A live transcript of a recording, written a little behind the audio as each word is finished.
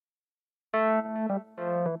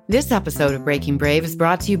This episode of Breaking Brave is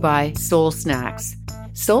brought to you by Soul Snacks.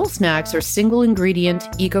 Soul Snacks are single-ingredient,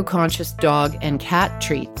 eco-conscious dog and cat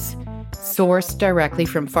treats, sourced directly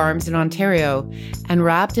from farms in Ontario and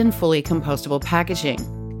wrapped in fully compostable packaging.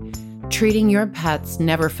 Treating your pets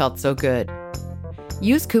never felt so good.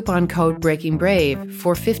 Use coupon code BREAKINGBRAVE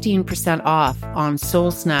for 15% off on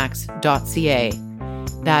soulsnacks.ca.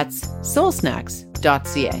 That's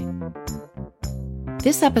soulsnacks.ca.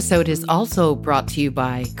 This episode is also brought to you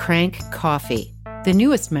by Crank Coffee, the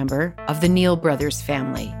newest member of the Neal Brothers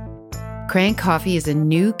family. Crank Coffee is a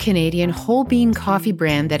new Canadian whole bean coffee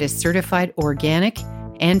brand that is certified organic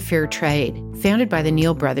and fair trade, founded by the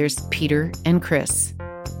Neal brothers, Peter and Chris.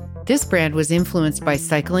 This brand was influenced by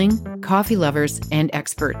cycling, coffee lovers, and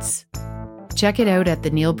experts. Check it out at the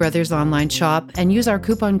Neal Brothers online shop and use our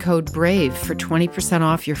coupon code BRAVE for 20%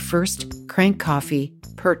 off your first Crank Coffee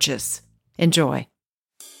purchase. Enjoy.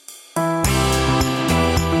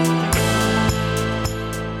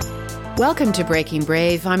 Welcome to Breaking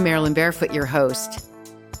Brave. I'm Marilyn Barefoot, your host.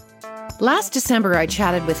 Last December, I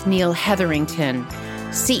chatted with Neil Hetherington,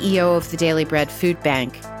 CEO of the Daily Bread Food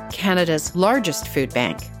Bank, Canada's largest food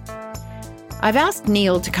bank. I've asked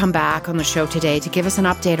Neil to come back on the show today to give us an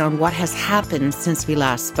update on what has happened since we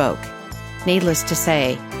last spoke. Needless to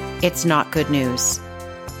say, it's not good news.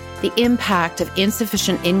 The impact of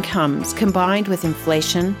insufficient incomes combined with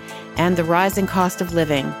inflation and the rising cost of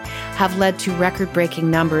living have led to record-breaking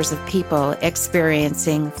numbers of people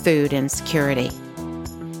experiencing food insecurity.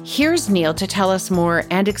 Here's Neil to tell us more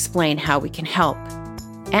and explain how we can help.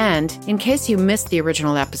 And in case you missed the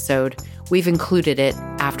original episode, we've included it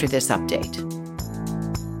after this update.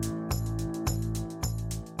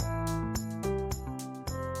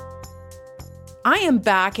 I am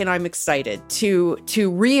back and I'm excited to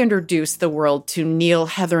reintroduce the world to Neil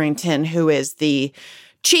Hetherington, who is the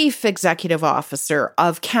Chief Executive Officer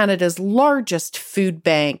of Canada's largest food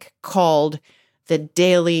bank called the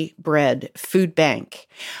Daily Bread Food Bank.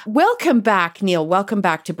 Welcome back, Neil. Welcome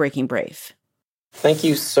back to Breaking Brave. Thank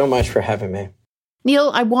you so much for having me.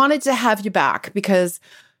 Neil, I wanted to have you back because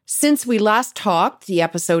since we last talked, the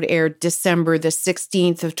episode aired December the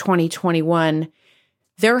 16th of 2021,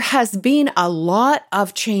 there has been a lot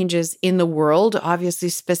of changes in the world, obviously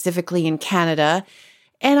specifically in Canada.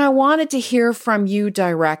 And I wanted to hear from you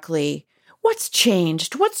directly. What's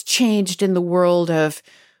changed? What's changed in the world of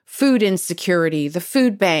food insecurity, the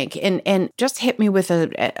food bank? And just hit me with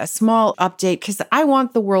a small update because I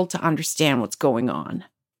want the world to understand what's going on.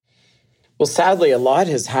 Well, sadly, a lot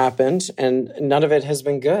has happened and none of it has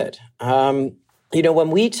been good. When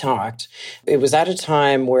we talked, it was at a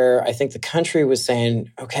time where I think the country was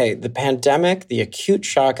saying, okay, the pandemic, the acute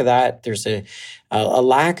shock of that, there's a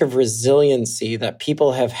lack of resiliency that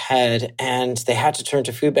people have had, and they had to turn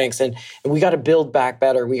to food banks. And we got to build back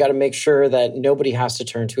better. We got to make sure that nobody has to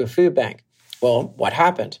turn to a food bank. Well, what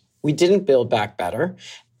happened? We didn't build back better.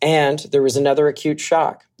 And there was another acute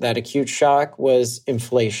shock. That acute shock was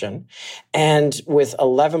inflation. And with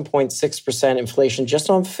 11.6% inflation just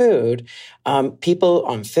on food, people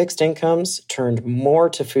on fixed incomes turned more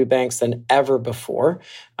to food banks than ever before.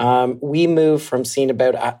 We moved from seeing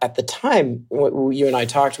about, at the time you and I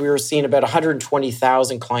talked, we were seeing about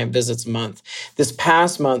 120,000 client visits a month. This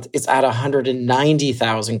past month, it's at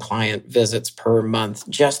 190,000 client visits per month,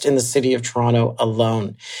 just in the city of Toronto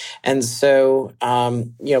alone. And so,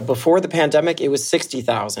 before the pandemic, it was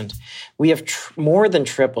 60,000. We have more than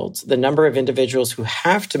tripled the number of individuals who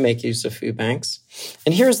have to make use of food banks.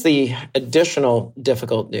 And here's the additional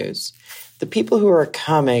difficult news. The people who are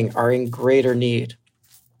coming are in greater need.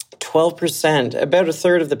 12%, about a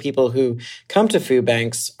third of the people who come to food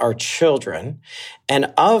banks are children.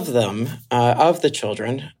 And of them, of the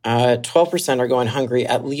children, 12% are going hungry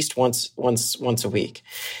at least once a week.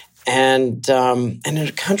 And in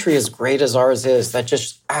a country as great as ours is, that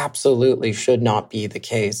just absolutely should not be the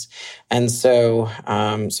case. And so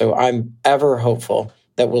I'm ever hopeful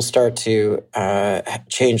that we'll start to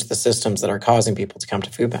change the systems that are causing people to come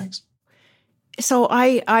to food banks. So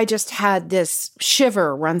I just had this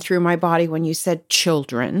shiver run through my body when you said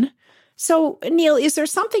children. So, Neil, is there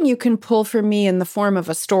something you can pull for me in the form of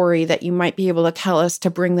a story that you might be able to tell us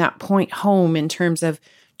to bring that point home in terms of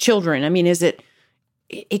children? I mean,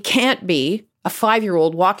 it can't be a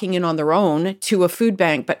 5-year-old walking in on their own to a food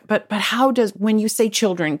bank, but how does, when you say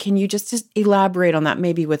children, can you just elaborate on that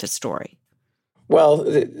maybe with a story? Well,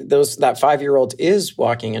 that 5-year-old is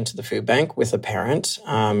walking into the food bank with a parent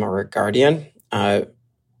or a guardian.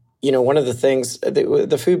 one of the things,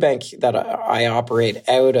 the food bank that I operate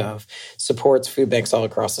out of supports food banks all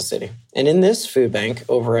across the city. And in this food bank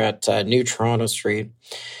over at New Toronto Street,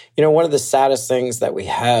 one of the saddest things that we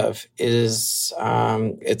have is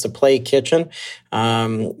it's a play kitchen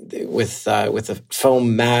with the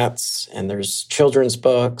foam mats, and there's children's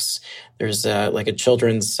books. There's like a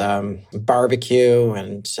children's barbecue,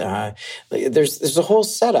 and there's a whole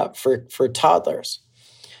setup for toddlers.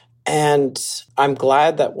 And I'm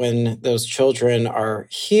glad that when those children are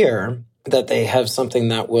here, that they have something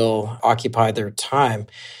that will occupy their time.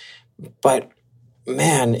 But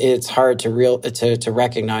man, it's hard to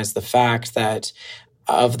recognize the fact that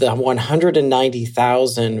of the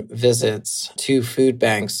 190,000 visits to food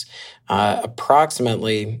banks,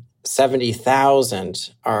 approximately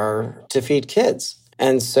 70,000 are to feed kids.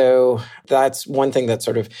 And so that's one thing that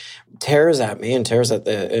sort of tears at me and tugs at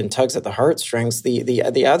the heartstrings.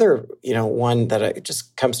 The other, one that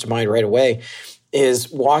just comes to mind right away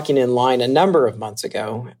is walking in line a number of months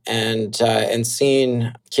ago and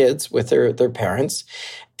seeing kids with their parents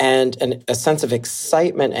and a sense of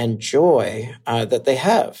excitement and joy that they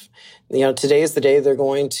have. Today is the day they're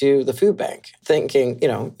going to the food bank, thinking,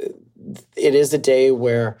 it is a day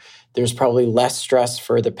where there's probably less stress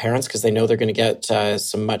for the parents because they know they're going to get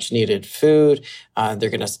some much needed food. They're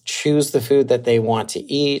going to choose the food that they want to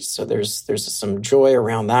eat. So there's some joy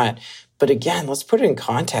around that. But again, let's put it in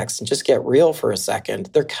context and just get real for a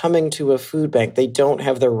second. They're coming to a food bank. They don't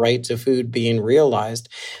have their right to food being realized,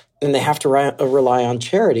 and they have to rely on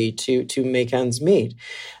charity to make ends meet.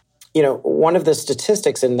 One of the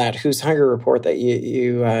statistics in that Who's Hungry report that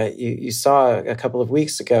you saw a couple of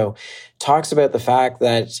weeks ago talks about the fact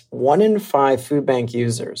that 1 in 5 food bank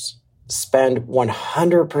users spend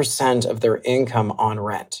 100% of their income on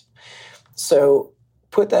rent. So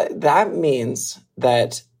that means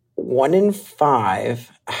that 1 in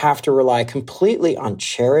 5 have to rely completely on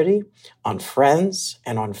charity, on friends,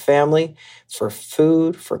 and on family for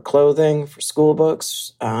food, for clothing, for school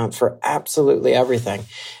books, for absolutely everything.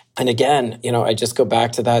 And again, I just go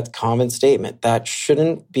back to that common statement. That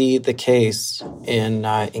shouldn't be the case in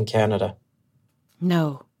Canada.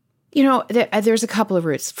 No. There's a couple of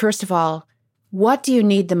routes. First of all, what do you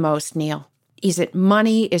need the most, Neil? Is it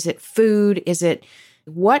money? Is it food?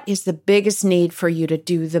 What is the biggest need for you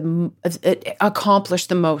to accomplish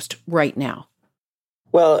the most right now?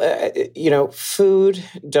 Well, food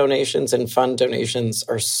donations and fund donations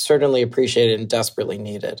are certainly appreciated and desperately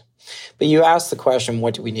needed. But you asked the question,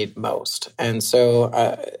 what do we need most? And so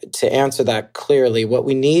to answer that clearly, what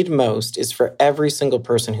we need most is for every single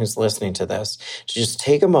person who's listening to this to just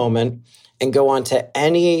take a moment and go on to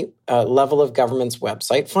any level of government's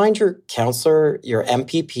website, find your counselor, your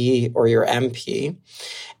MPP, or your MP,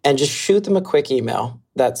 and just shoot them a quick email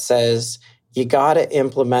that says, you got to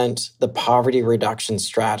implement the poverty reduction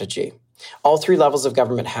strategy. All 3 levels of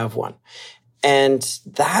government have one. And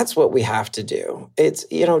that's what we have to do. It's,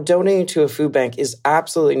 donating to a food bank is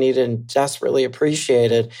absolutely needed and desperately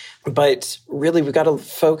appreciated. But really, we've got to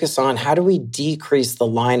focus on how do we decrease the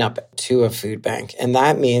lineup to a food bank? And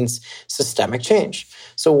that means systemic change.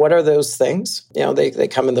 So what are those things? They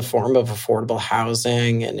come in the form of affordable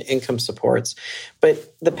housing and income supports.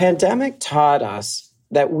 But the pandemic taught us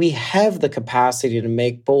that we have the capacity to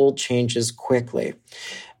make bold changes quickly.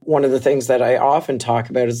 One of the things that I often talk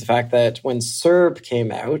about is the fact that when CERB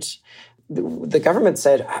came out, the government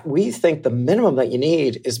said, we think the minimum that you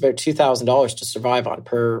need is about $2,000 to survive on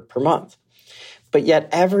per month. But yet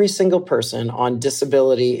every single person on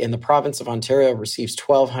disability in the province of Ontario receives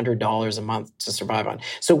 $1,200 a month to survive on.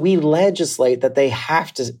 So we legislate that they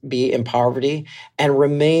have to be in poverty and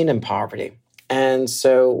remain in poverty. And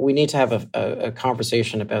so we need to have a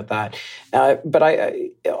conversation about that. But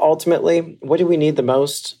ultimately, what do we need the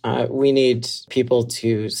most? We need people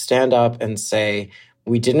to stand up and say,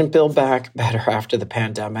 we didn't build back better after the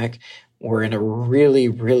pandemic. We're in a really,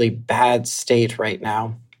 really bad state right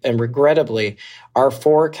now. And regrettably, our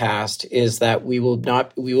forecast is that we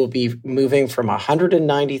will be moving from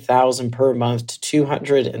 190,000 per month to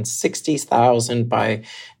 260,000 by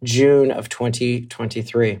June of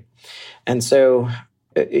 2023. And so,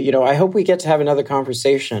 I hope we get to have another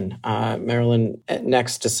conversation, Marilyn,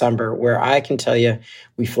 next December, where I can tell you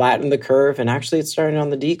we flattened the curve and actually it's starting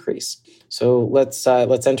on the decrease. So let's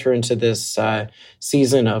enter into this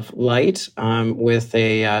season of light with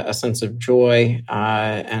a sense of joy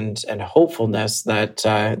and hopefulness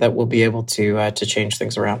that we'll be able to change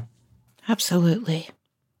things around. Absolutely.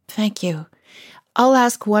 Thank you. I'll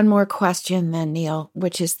ask one more question then, Neil,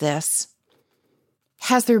 which is this.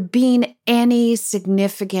 Has there been any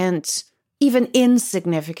significant, even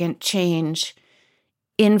insignificant change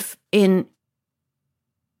in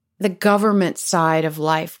the government side of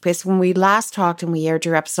life. Because when we last talked and we aired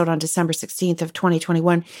your episode on December 16th of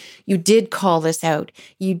 2021, you did call this out.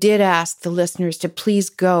 You did ask the listeners to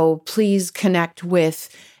please connect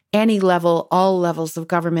with any level, all levels of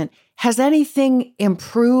government. Has anything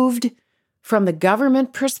improved from the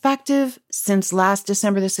government perspective since last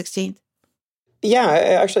December the 16th? Yeah,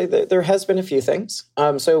 actually, there has been a few things.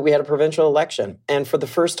 So we had a provincial election, and for the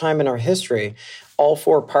first time in our history, all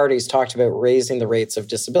four parties talked about raising the rates of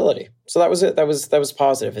disability. So that was it. That was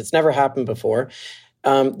positive. It's never happened before.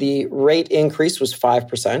 The rate increase was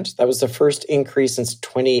 5%. That was the first increase since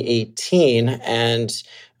 2018, and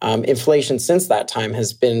inflation since that time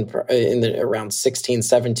has been around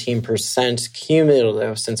 17%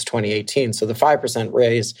 cumulative since 2018. So the 5%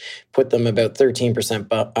 raise put them about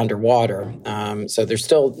 13% underwater. So there's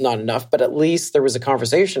still not enough, but at least there was a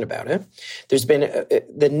conversation about it. There's been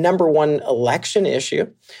the number one election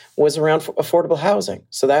issue was around affordable housing.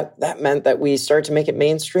 So that meant that we started to make it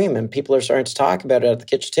mainstream and people are starting to talk about it at the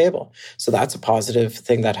kitchen table. So that's a positive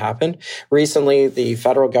thing that happened. Recently, the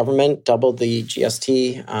federal government doubled the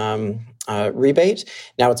GST rebate.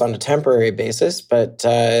 Now it's on a temporary basis, but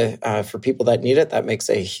for people that need it, that makes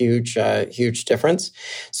a huge difference.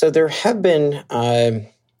 So there have been some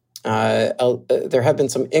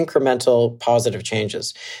incremental positive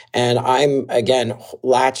changes, and I'm again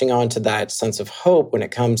latching on to that sense of hope when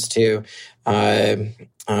it comes to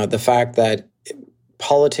the fact that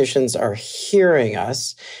politicians are hearing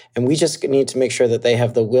us, and we just need to make sure that they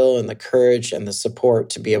have the will and the courage and the support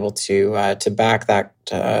to be able to back that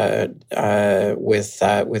with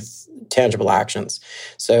tangible actions.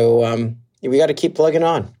 So we got to keep plugging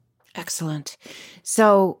on. Excellent.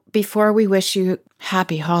 So before we wish you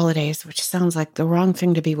happy holidays, which sounds like the wrong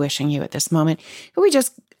thing to be wishing you at this moment, can we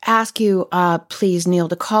just ask you, please, Neil,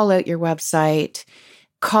 to call out your website,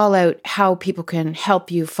 call out how people can help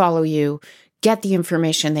you, follow you, get the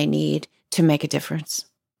information they need to make a difference?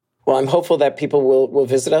 Well, I'm hopeful that people will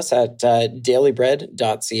visit us at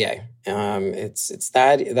dailybread.ca. It's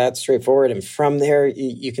that straightforward. And from there,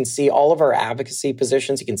 you can see all of our advocacy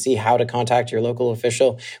positions. You can see how to contact your local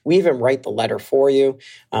official. We even write the letter for you.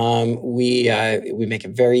 We make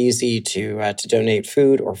it very easy to donate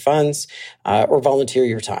food or funds or volunteer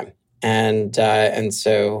your time. And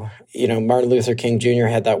so, Martin Luther King Jr.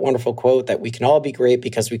 had that wonderful quote that we can all be great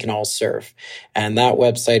because we can all serve. And that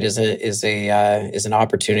website is an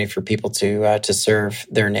opportunity for people to serve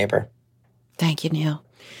their neighbor. Thank you, Neil.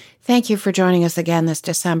 Thank you for joining us again this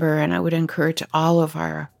December. And I would encourage all of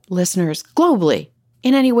our listeners globally,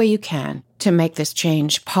 in any way you can, to make this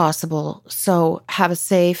change possible. So have a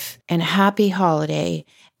safe and happy holiday.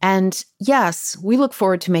 And yes, we look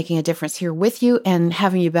forward to making a difference here with you and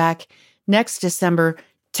having you back next December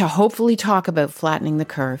to hopefully talk about flattening the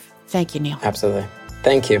curve. Thank you, Neil. Absolutely.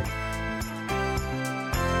 Thank you.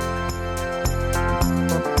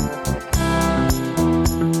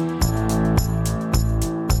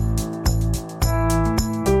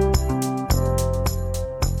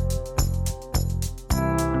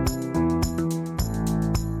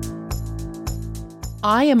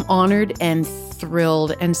 I am honored and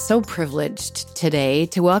thrilled and so privileged today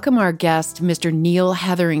to welcome our guest, Mr. Neil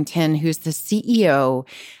Hetherington, who's the CEO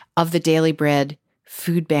of the Daily Bread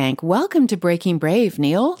Food Bank. Welcome to Breaking Brave,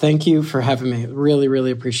 Neil. Thank you for having me. Really, really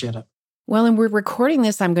appreciate it. Well, and we're recording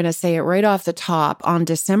this, I'm going to say it right off the top, on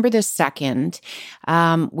December the 2nd.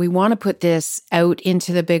 We want to put this out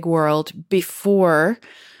into the big world before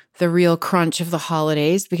the real crunch of the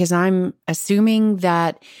holidays, because I'm assuming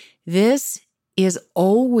that this is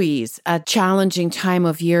always a challenging time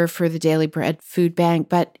of year for the Daily Bread Food Bank,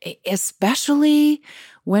 but especially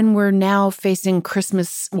when we're now facing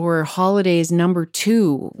Christmas or holidays number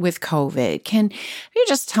 2 with COVID. Can you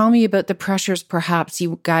just tell me about the pressures perhaps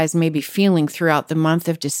you guys may be feeling throughout the month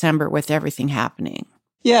of December with everything happening?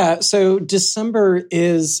 Yeah, so December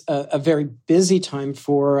is a very busy time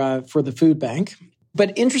for the food bank.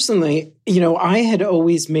 But interestingly, I had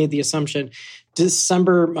always made the assumption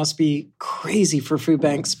December must be crazy for food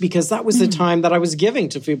banks because that was the time that I was giving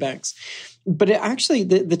to food banks. But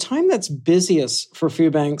the time that's busiest for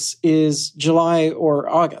food banks is July or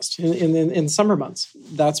August in summer months.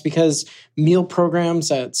 That's because meal programs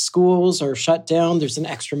at schools are shut down. There's an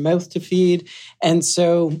extra mouth to feed. And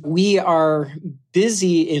so we are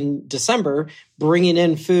busy in December bringing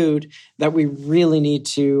in food that we really need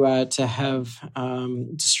to have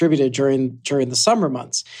distributed during the summer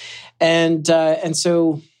months. And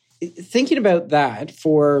so thinking about that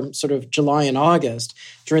for sort of July and August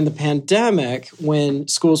during the pandemic, when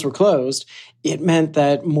schools were closed, it meant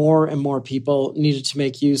that more and more people needed to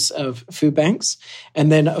make use of food banks.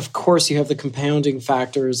 And then, of course, you have the compounding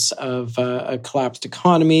factors of a collapsed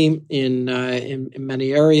economy in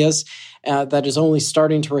many areas that is only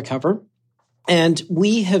starting to recover. And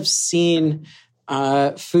we have seen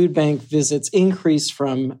food bank visits increase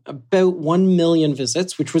from about 1 million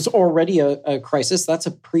visits, which was already a crisis. That's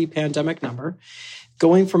a pre-pandemic number,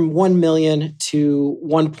 going from 1 million to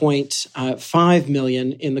 1.5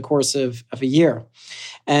 million in the course of a year.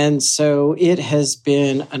 And so it has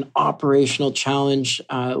been an operational challenge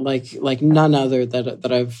like none other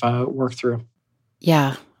that I've worked through.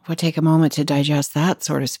 Yeah, we'll take a moment to digest that,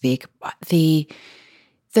 so to speak.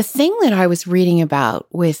 The thing that I was reading about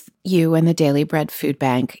with you and the Daily Bread Food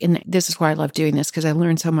Bank, and this is why I love doing this because I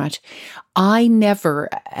learned so much. I never,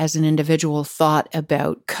 as an individual, thought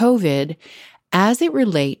about COVID as it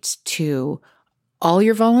relates to all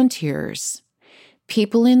your volunteers,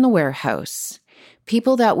 people in the warehouse,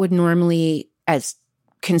 people that would normally, as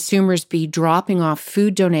consumers, be dropping off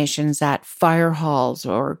food donations at fire halls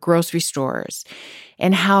or grocery stores,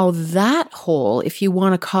 and how that whole, if you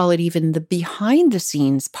want to call it even the behind the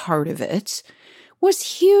scenes part of it,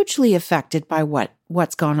 was hugely affected by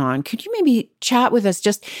what's gone on. Could you maybe chat with us,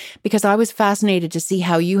 just because I was fascinated to see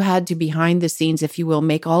how you had to, behind the scenes, if you will,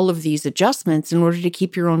 make all of these adjustments in order to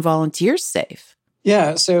keep your own volunteers safe?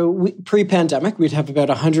 Yeah, so pre-pandemic, we'd have about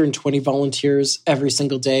 120 volunteers every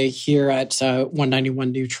single day here at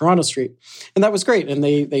 191 New Toronto Street. And that was great. And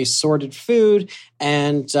they sorted food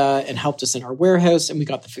and helped us in our warehouse, and we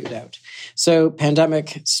got the food out. So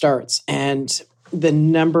pandemic starts, and the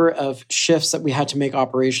number of shifts that we had to make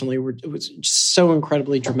operationally was just so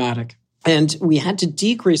incredibly dramatic. And we had to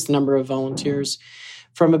decrease the number of volunteers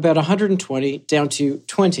from about 120 down to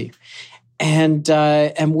 20. And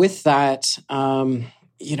with that,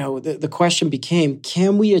 the question became,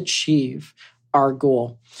 can we achieve our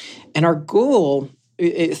goal? And our goal,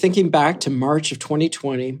 thinking back to March of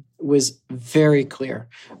 2020, was very clear.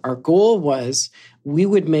 Our goal was we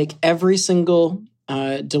would make every single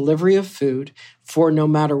delivery of food for no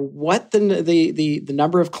matter what the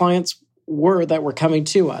number of clients were that were coming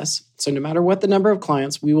to us. So no matter what the number of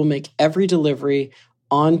clients, we will make every delivery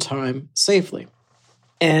on time safely.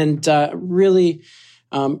 And really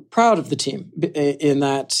proud of the team in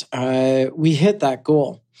that we hit that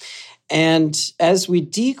goal. And as we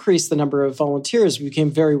decreased the number of volunteers, we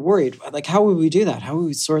became very worried. Like, how would we do that? How would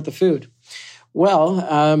we sort the food?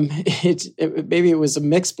 Well, maybe it was a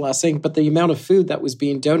mixed blessing, but the amount of food that was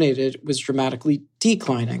being donated was dramatically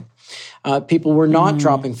declining. People were not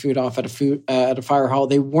dropping food off at a fire hall.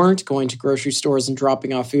 They weren't going to grocery stores and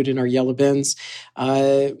dropping off food in our yellow bins.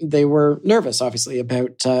 They were nervous, obviously,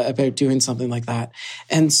 about doing something like that.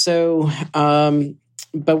 And so,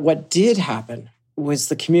 but what did happen was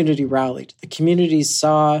the community rallied. The community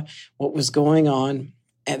saw what was going on.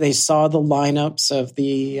 And they saw the lineups of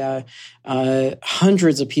the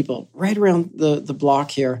hundreds of people right around the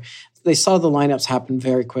block here. They saw the lineups happen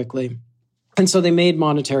very quickly. And so they made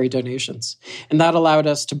monetary donations, and that allowed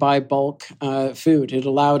us to buy bulk food. It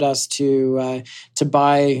allowed us to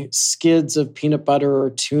buy skids of peanut butter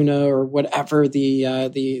or tuna or whatever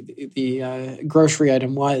the grocery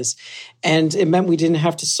item was, and it meant we didn't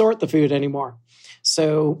have to sort the food anymore.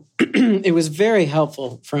 So it was very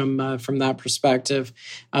helpful from that perspective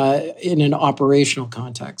in an operational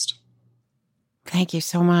context. Thank you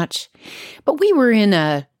so much. But we were in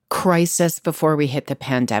a crisis before we hit the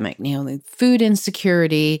pandemic. The food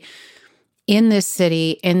insecurity in this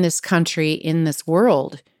city, in this country, in this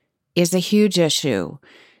world is a huge issue.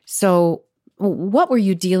 So what were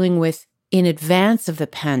you dealing with in advance of the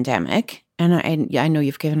pandemic? And I know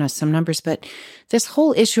you've given us some numbers, but this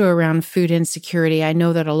whole issue around food insecurity, I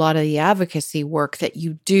know that a lot of the advocacy work that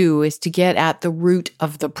you do is to get at the root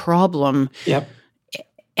of the problem. Yep.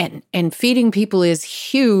 And feeding people is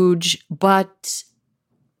huge, but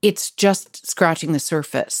it's just scratching the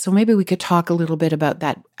surface. So maybe we could talk a little bit about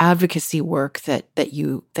that advocacy work that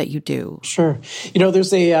you do. Sure.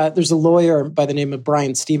 There's a lawyer by the name of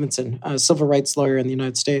Brian Stevenson, a civil rights lawyer in the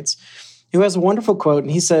United States, who has a wonderful quote,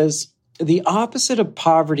 and he says, "The opposite of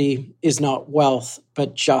poverty is not wealth,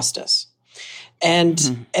 but justice."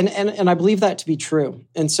 And I believe that to be true.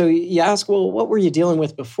 And so you ask, well, what were you dealing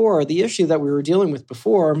with before? The issue that we were dealing with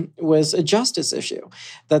before was a justice issue,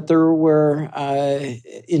 that there were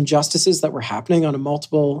injustices that were happening on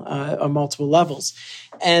multiple levels.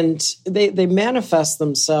 And they manifest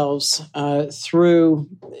themselves through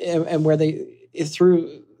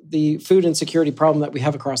the food insecurity problem that we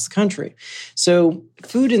have across the country. So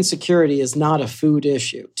food insecurity is not a food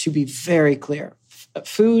issue, to be very clear.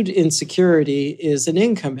 Food insecurity is an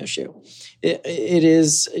income issue. It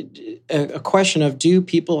is a question of, do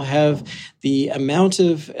people have the amount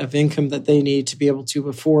of income that they need to be able to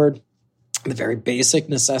afford the very basic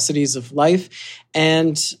necessities of life?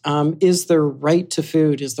 And is their right to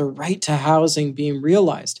food, is their right to housing being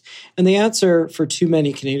realized? And the answer for too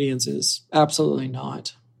many Canadians is absolutely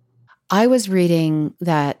not. I was reading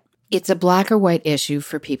that it's a black or white issue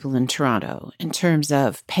for people in Toronto in terms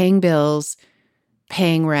of paying bills,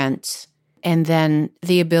 paying rent, and then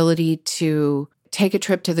the ability to take a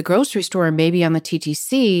trip to the grocery store, maybe on the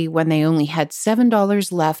TTC, when they only had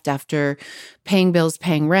 $7 left after paying bills,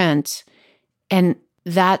 paying rent. And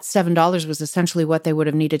that $7 was essentially what they would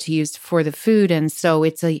have needed to use for the food. And so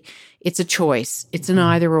it's a choice. It's an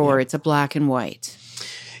either or. It's a black and white.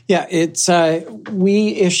 Yeah, it's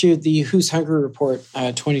we issued the Who's Hungry Report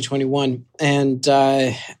 2021, and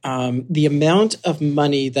the amount of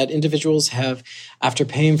money that individuals have after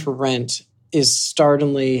paying for rent is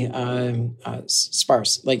startlingly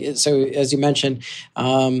sparse. Like, so, as you mentioned,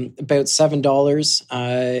 about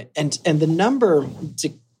 $7, and the number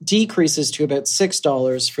decreases to about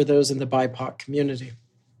 $6 for those in the BIPOC community.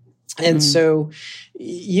 And so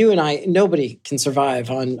you and I, nobody can survive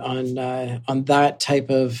on that type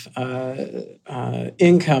of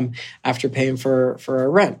income after paying for a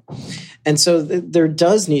rent. And so there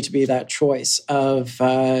does need to be that choice of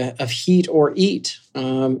heat or eat.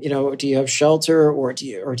 Do you have shelter, or do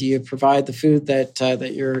you provide the food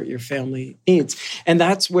that your family needs? And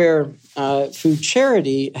that's where Food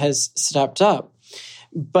Charity has stepped up.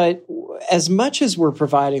 But as much as we're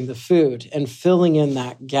providing the food and filling in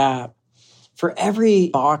that gap, for every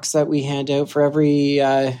box that we hand out, for every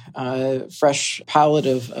fresh pallet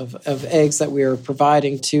of eggs that we are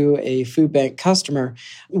providing to a food bank customer,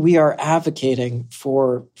 we are advocating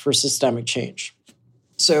for systemic change.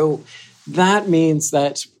 So that means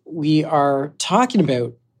that we are talking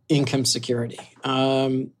about income security.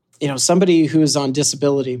 Somebody who is on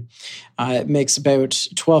disability makes about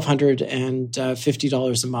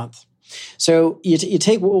 $1,250 a month. So you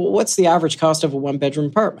take, what's the average cost of a one-bedroom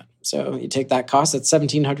apartment? So you take that cost, that's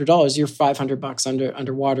 $1,700. You're $500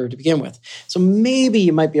 underwater to begin with. So maybe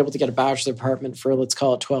you might be able to get a bachelor apartment for, let's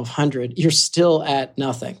call it $1,200. You're still at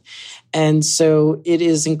nothing. And so it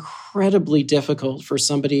is incredibly difficult for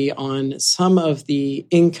somebody on some of the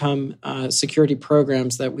income security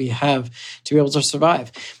programs that we have to be able to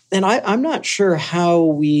survive. And I'm not sure how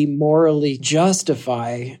we morally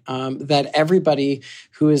justify that everybody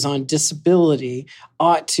who is on disability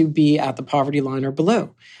ought to be at the poverty line or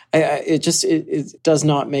below. It does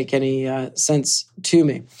not make any sense to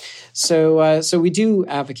me. So we do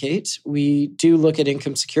advocate. We do look at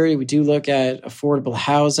income security. We do look at affordable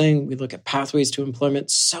housing. We look at pathways to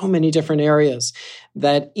employment, so many different areas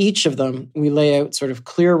that each of them, we lay out sort of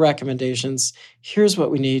clear recommendations. Here's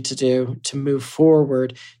what we need to do to move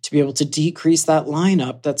forward to be able to decrease that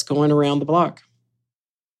lineup that's going around the block.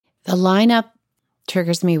 The lineup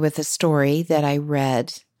triggers me with a story that I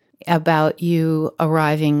read about you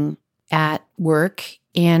arriving at work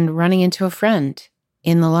and running into a friend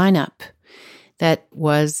in the lineup that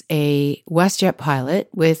was a WestJet pilot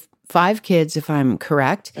with 5 kids, if I'm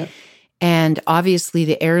correct. Yep. And obviously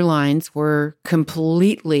the airlines were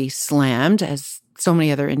completely slammed, as so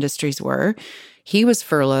many other industries were. He was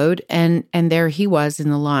furloughed, and there he was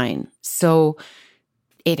in the line. So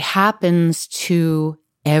it happens to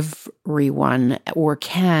everyone, or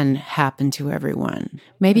can happen to everyone.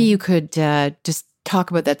 Maybe you could just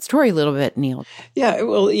talk about that story a little bit, Neil. Yeah,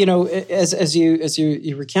 well, as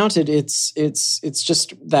you recounted, it's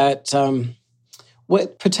just that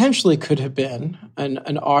what potentially could have been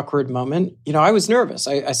an awkward moment. I was nervous.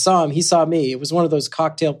 I saw him. He saw me. It was one of those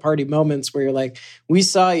cocktail party moments where you're like, we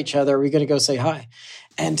saw each other. Are we going to go say hi?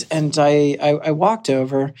 And I walked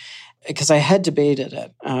over, because I had debated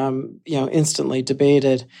it, instantly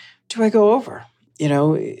debated, do I go over?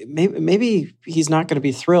 Maybe he's not going to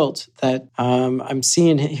be thrilled that I'm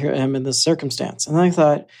seeing him in this circumstance. And then I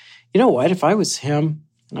thought, you know what, if I was him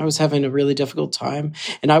and I was having a really difficult time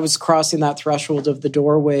and I was crossing that threshold of the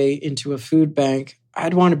doorway into a food bank,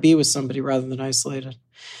 I'd want to be with somebody rather than isolated.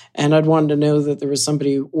 And I'd want to know that there was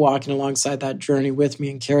somebody walking alongside that journey with me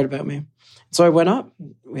and cared about me. So I went up.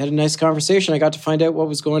 We had a nice conversation. I got to find out what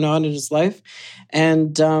was going on in his life.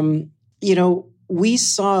 And, we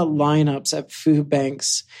saw lineups at food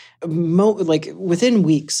banks, within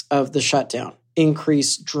weeks of the shutdown,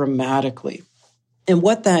 increase dramatically. And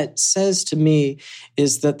what that says to me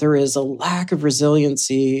is that there is a lack of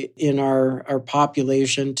resiliency in our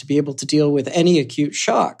population to be able to deal with any acute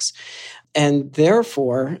shocks. And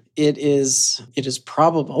therefore, it is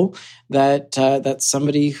probable that that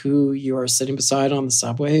somebody who you are sitting beside on the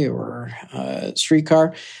subway or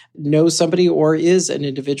streetcar knows somebody or is an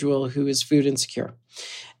individual who is food insecure.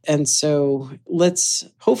 And so let's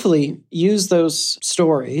hopefully use those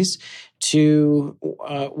stories to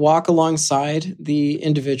walk alongside the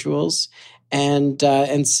individuals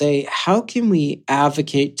and say, how can we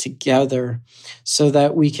advocate together so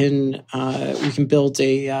that we can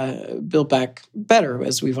build back better,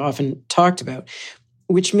 as we've often talked about.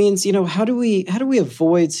 Which means, how do we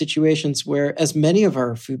avoid situations where, as many of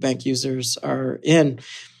our food bank users are in,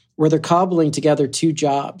 where they're cobbling together two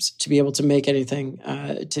jobs to be able to make anything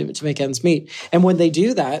to make ends meet, and when they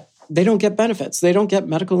do that, they don't get benefits. They don't get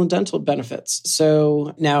medical and dental benefits.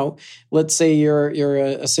 So now, let's say you're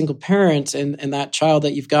a single parent, and that child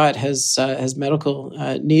that you've got has medical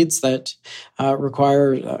needs that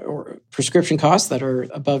require or prescription costs that are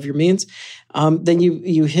above your means. Then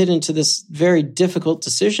you hit into this very difficult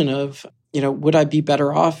decision of, would I be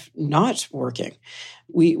better off not working?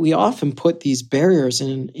 We often put these barriers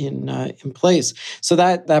in place. So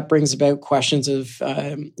that brings about questions of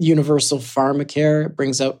universal pharmacare. It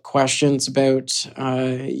brings out questions about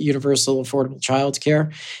universal affordable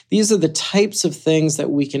childcare. These are the types of things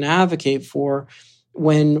that we can advocate for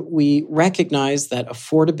when we recognize that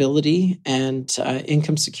affordability and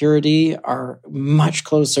income security are much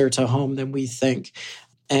closer to home than we think.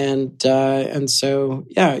 And so,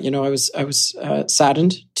 I was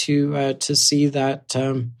saddened to see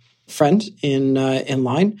that friend in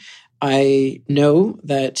line. I know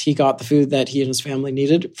that he got the food that he and his family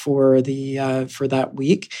needed for that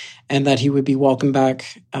week, and that he would be welcome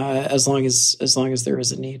back as long as there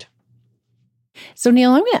is a need. So,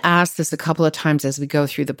 Neil, I'm going to ask this a couple of times as we go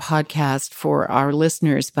through the podcast for our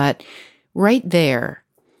listeners, but right there,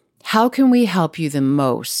 how can we help you the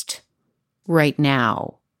most right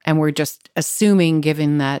now? And we're just assuming,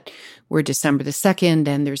 given that we're December the 2nd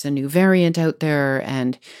and there's a new variant out there,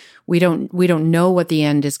 and we don't know what the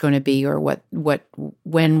end is going to be, or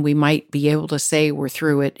when we might be able to say we're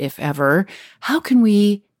through it, if ever. How can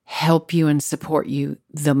we help you and support you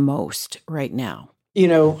the most right now?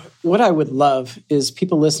 What I would love is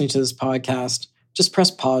people listening to this podcast, just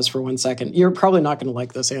press pause for 1 second. You're probably not going to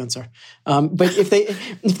like this answer. But if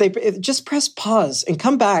they just press pause and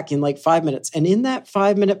come back in like 5 minutes. And in that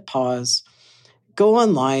 5-minute pause, go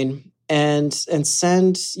online and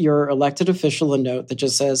send your elected official a note that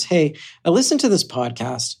just says, hey, I listened to this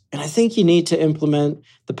podcast and I think you need to implement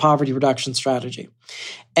the poverty reduction strategy.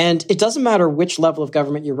 And it doesn't matter which level of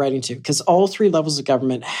government you're writing to, because all 3 levels of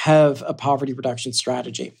government have a poverty reduction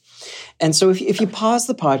strategy. And so if you pause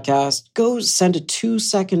the podcast, go send a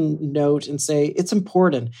 2-second note and say, it's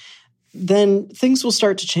important, then things will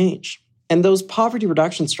start to change. And those poverty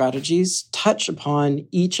reduction strategies touch upon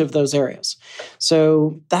each of those areas.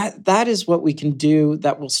 So that is what we can do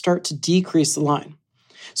that will start to decrease the line.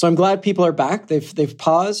 So I'm glad people are back. They've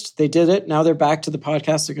paused. They did it. Now they're back to the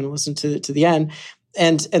podcast. They're going to listen to the end.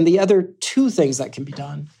 And the other 2 things that can be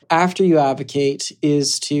done after you advocate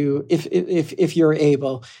is to, if you're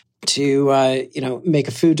able, to make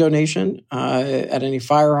a food donation at any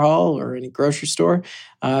fire hall or any grocery store,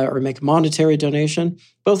 or make a monetary donation.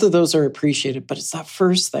 Both of those are appreciated, but it's that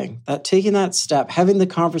first thing, that taking that step, having the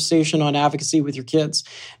conversation on advocacy with your kids,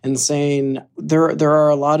 and saying there are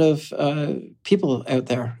a lot of people out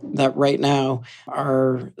there that right now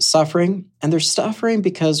are suffering, and they're suffering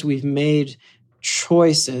because we've made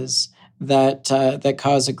choices that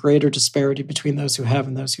cause a greater disparity between those who have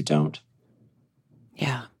and those who don't.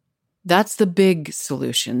 Yeah. That's the big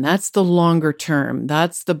solution. That's the longer term.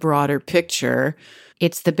 That's the broader picture.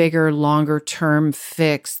 It's the bigger, longer term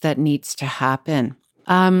fix that needs to happen.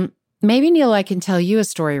 Maybe, Neil, I can tell you a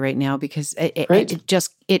story right now, because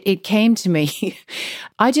it came to me.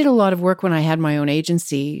 I did a lot of work when I had my own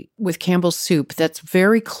agency with Campbell's Soup. That's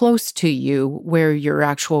very close to you, where your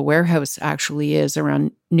actual warehouse actually is,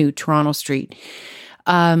 around New Toronto Street.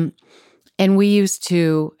 And we used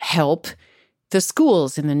to help the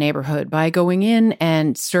schools in the neighborhood by going in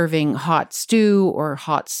and serving hot stew or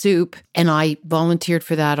hot soup. And I volunteered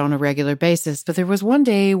for that on a regular basis. But there was one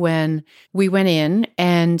day when we went in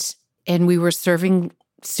and we were serving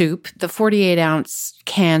soup, the 48-ounce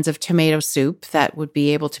cans of tomato soup that would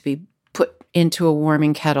be able to be put into a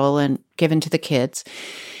warming kettle and given to the kids.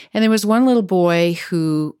 And there was one little boy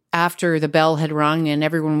who, after the bell had rung and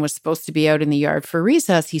everyone was supposed to be out in the yard for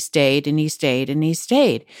recess, he stayed and he stayed and he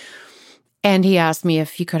stayed. And he asked me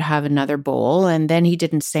if he could have another bowl. And then he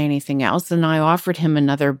didn't say anything else. And I offered him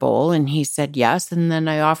another bowl and he said yes. And then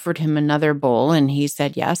I offered him another bowl and he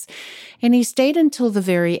said yes. And he stayed until the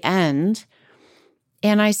very end.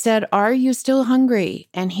 And I said, "Are you still hungry?"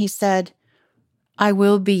 And he said, "I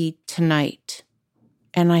will be tonight."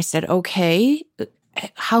 And I said, "Okay,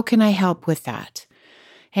 how can I help with that?"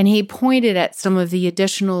 And he pointed at some of the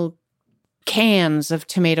additional cans of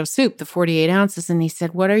tomato soup, the 48 ounces. And he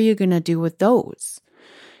said, "What are you going to do with those?"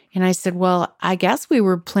 And I said, "Well, I guess we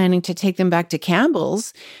were planning to take them back to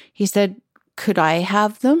Campbell's." He said, "Could I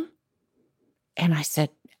have them?" And I said,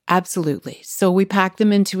 "Absolutely." So we packed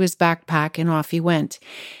them into his backpack and off he went.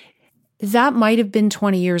 That might have been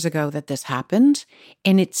 20 years ago that this happened,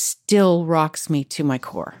 and it still rocks me to my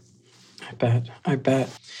core. I bet.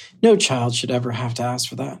 No child should ever have to ask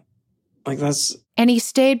for that. And he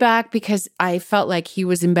stayed back because I felt like he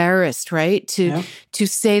was embarrassed, right? To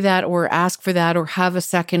say that or ask for that or have a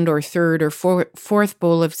second or third or fourth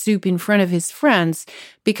bowl of soup in front of his friends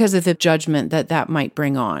because of the judgment that might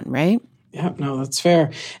bring on, right? Yeah, no, that's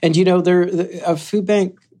fair. And there of food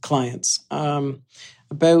bank clients,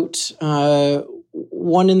 about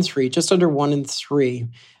 1 in 3, just under 1 in 3,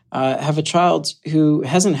 have a child who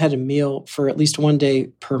hasn't had a meal for at least one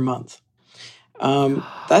day per month. You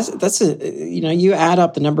add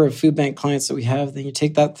up the number of food bank clients that we have, then you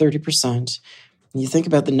take that 30%, and you think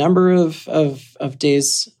about the number of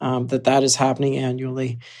days that is happening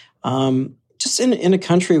annually. Just in a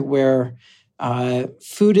country where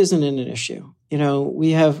food isn't an issue.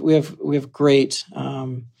 We have great.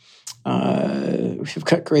 We've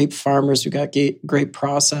got great farmers. We've got great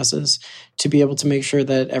processes to be able to make sure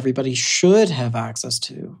that everybody should have access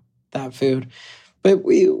to that food. But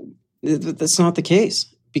that's not the case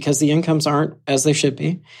because the incomes aren't as they should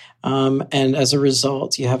be. And as a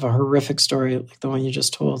result, you have a horrific story like the one you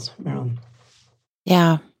just told, Marilyn.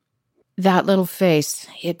 Yeah. That little face,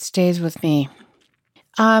 it stays with me.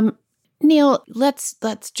 Neil, let's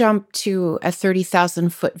jump to a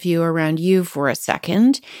 30,000-foot view around you for a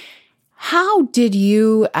second. How did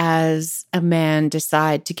you as a man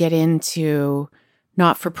decide to get into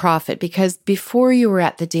not-for-profit? Because before you were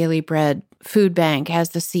at the Daily Bread Food Bank as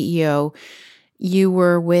the CEO, you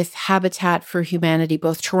were with Habitat for Humanity,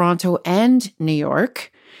 both Toronto and New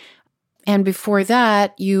York. And before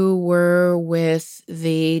that, you were with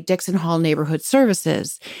the Dixon Hall Neighborhood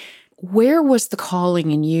Services. Where was the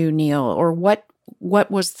calling in you, Neil? Or what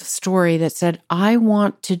was the story that said, I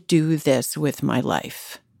want to do this with my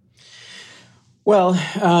life? Well,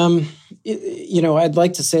 I'd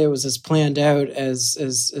like to say it was as planned out as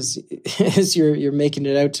you're making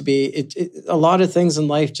it out to be. A lot of things in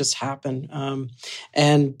life just happen,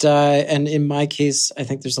 and in my case, I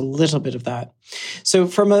think there's a little bit of that. So,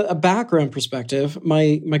 from a background perspective,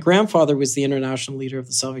 my grandfather was the international leader of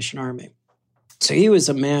the Salvation Army. So he was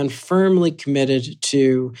a man firmly committed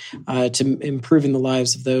to improving the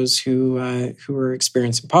lives of those who were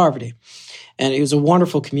experiencing poverty. And he was a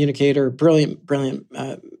wonderful communicator, brilliant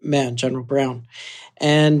man, General Brown.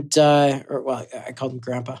 And, I called him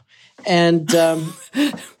Grandpa. And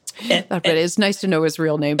but it's nice to know his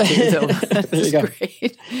real name too, though. That's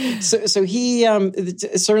great. So he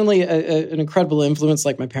certainly an incredible influence,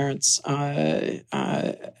 like my parents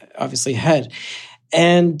obviously had.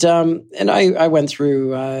 And I went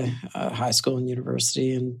through high school and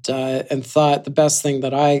university, and thought the best thing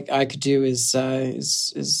that I could do is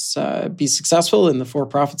be successful in the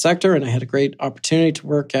for-profit sector. And I had a great opportunity to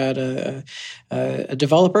work at a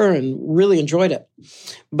developer, and really enjoyed it.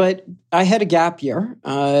 But I had a gap year,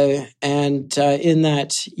 and in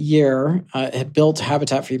that year, I had built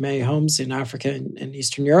Habitat for Humanity homes in Africa and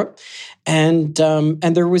Eastern Europe, and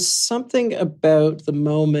there was something about the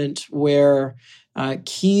moment where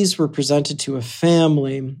keys were presented to a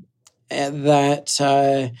family that,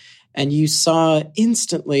 and you saw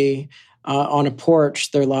instantly on a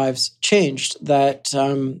porch their lives changed. That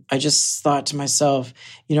I just thought to myself,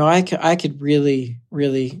 I could really,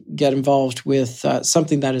 really get involved with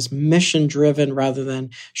something that is mission driven rather than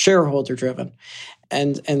shareholder driven.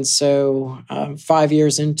 And so 5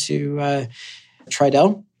 years into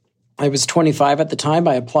Tridel, I was 25 at the time.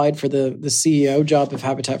 I applied for the CEO job of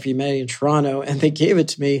Habitat for Humanity in Toronto, and they gave it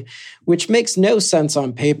to me, which makes no sense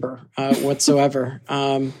on paper whatsoever.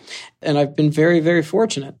 And I've been very, very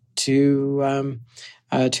fortunate to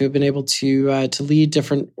have been able to lead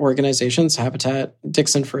different organizations, Habitat,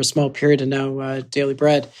 Dixon for a small period, and now Daily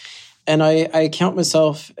Bread. And I count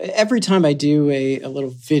myself, every time I do a little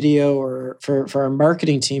video or for our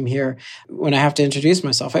marketing team here, when I have to introduce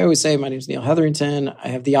myself, I always say, my name is Neil Hetherington. I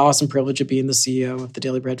have the awesome privilege of being the CEO of the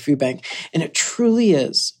Daily Bread Food Bank. And it truly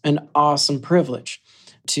is an awesome privilege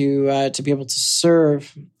to be able to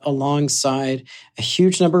serve alongside a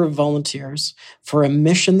huge number of volunteers for a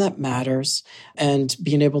mission that matters, and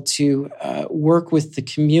being able to work with the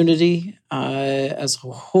community as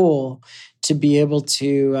a whole to be able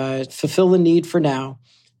to fulfill the need for now.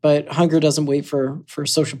 But hunger doesn't wait for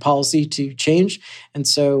social policy to change, and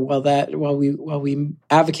so while we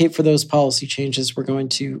advocate for those policy changes, we're going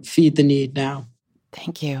to feed the need now.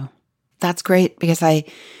 Thank you. That's great, because I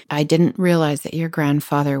didn't realize that your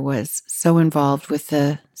grandfather was so involved with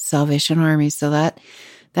the Salvation Army. So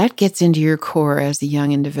that gets into your core as a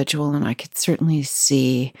young individual, and I could certainly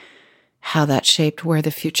see how that shaped where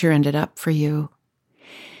the future ended up for you.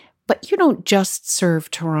 But you don't just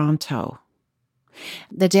serve Toronto.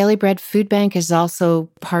 The Daily Bread Food Bank is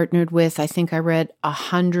also partnered with, I think I read,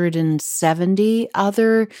 170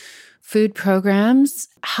 other food programs.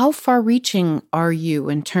 How far-reaching are you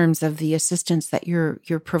in terms of the assistance that you're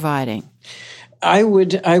providing? I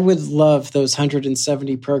would love those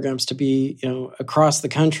 170 programs to be, across the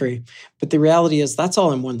country, but the reality is that's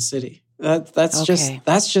all in one city. That's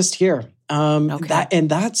just here.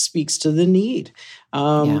 That speaks to the need.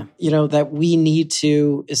 That we need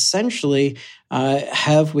to essentially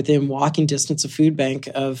have within walking distance a food bank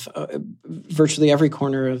of virtually every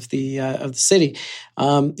corner of the city.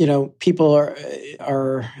 People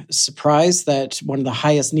are surprised that one of the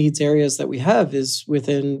highest needs areas that we have is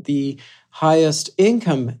within the highest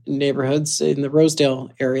income neighborhoods in the Rosedale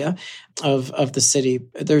area of the city.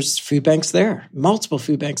 There's food banks there, multiple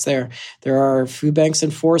food banks there. There are food banks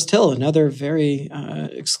in Forest Hill, another very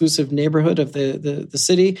exclusive neighborhood of the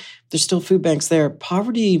city. There's still food banks there.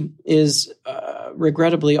 Poverty is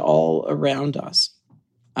regrettably all around us.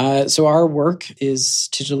 So our work is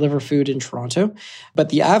to deliver food in Toronto, but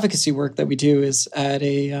the advocacy work that we do is at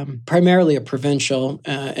a primarily a provincial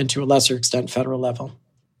and to a lesser extent federal level.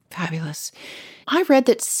 Fabulous. I read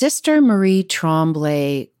that Sister Marie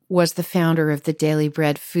Tremblay was the founder of the Daily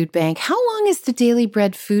Bread Food Bank. How long has the Daily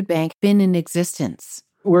Bread Food Bank been in existence?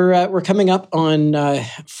 We're coming up on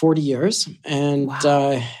 40 years, and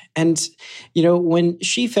wow. When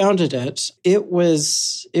she founded it, it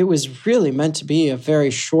was really meant to be a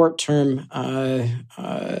very short-term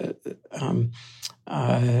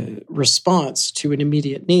response to an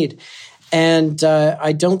immediate need. And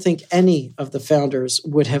I don't think any of the founders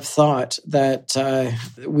would have thought that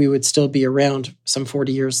we would still be around some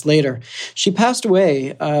 40 years later. She passed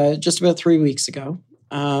away just about 3 weeks ago.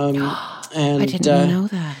 And I didn't know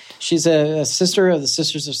that. She's a sister of the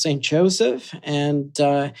Sisters of St. Joseph.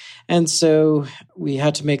 And so we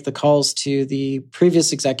had to make the calls to the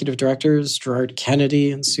previous executive directors, Gerard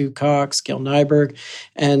Kennedy and Sue Cox, Gil Nyberg,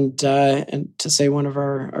 and to say one of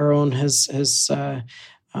our own has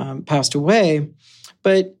passed away.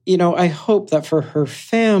 But, I hope that for her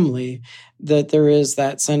family, that there is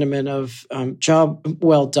that sentiment of job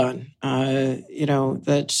well done,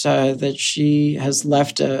 that she has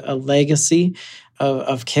left a legacy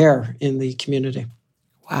of care in the community.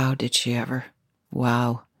 Wow, did she ever?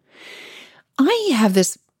 Wow. I have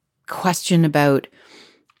this question about,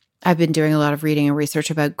 I've been doing a lot of reading and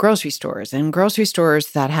research about grocery stores and grocery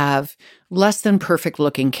stores that have less than perfect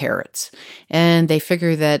looking carrots. And they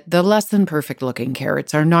figure that the less than perfect looking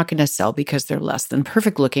carrots are not going to sell because they're less than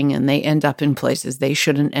perfect looking, and they end up in places they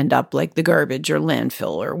shouldn't end up, like the garbage or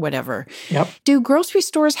landfill or whatever. Yep. Do grocery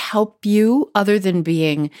stores help you, other than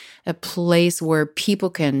being a place where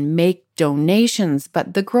people can make donations,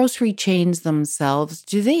 but the grocery chains themselves,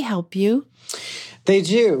 do they help you? They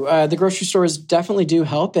do. The grocery stores definitely do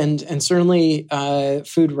help, and certainly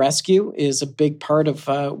food rescue is a big part of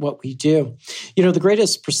what we do. The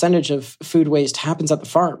greatest percentage of food waste happens at the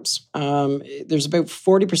farms. There's about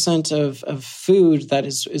 40% of food that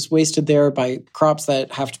is wasted there by crops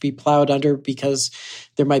that have to be plowed under because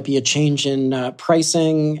there might be a change in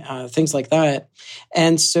pricing, things like that.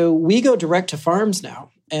 And so we go direct to farms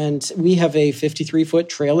now. And we have a 53-foot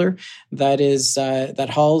trailer that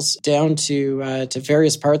hauls down to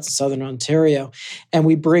various parts of southern Ontario, and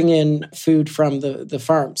we bring in food from the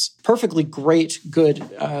farms. Perfectly great, good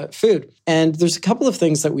food. And there's a couple of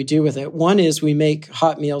things that we do with it. One is we make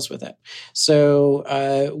hot meals with it. So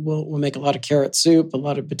we'll make a lot of carrot soup, a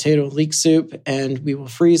lot of potato leek soup, and we will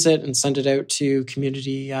freeze it and send it out to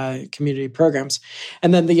community programs.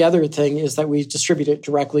 And then the other thing is that we distribute it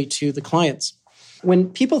directly to the clients.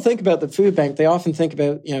 When people think about the food bank, they often think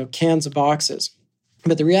about, cans of boxes.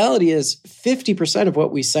 But the reality is 50% of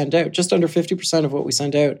what we send out, just under 50% of what we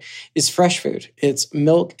send out is fresh food. It's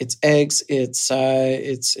milk, it's eggs,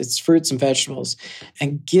 it's fruits and vegetables.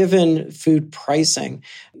 And given food pricing,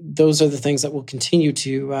 those are the things that we'll continue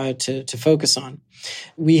to focus on.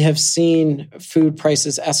 We have seen food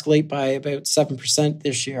prices escalate by about 7%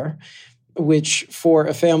 this year, which for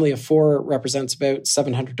a family of four represents about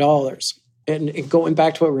 $700. And going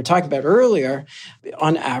back to what we were talking about earlier,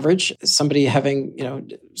 on average, somebody having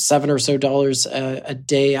 $7 or so a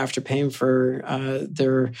day after paying for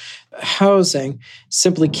their housing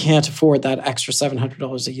simply can't afford that extra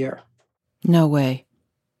 $700 a year. No way.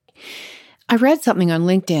 I read something on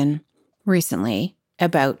LinkedIn recently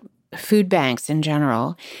about food banks in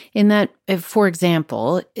general, in that, for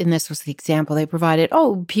example, and this was the example they provided,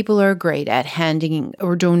 people are great at handing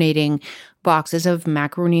or donating boxes of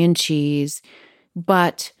macaroni and cheese,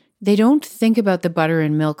 but they don't think about the butter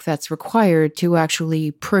and milk that's required to actually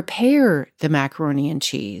prepare the macaroni and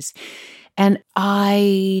cheese. And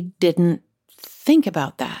I didn't think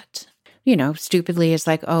about that. Stupidly, it's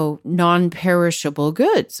like, non-perishable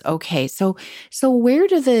goods. Okay, so where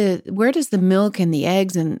does the milk and the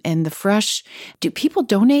eggs and the fresh, do people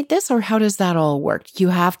donate this, or how does that all work? You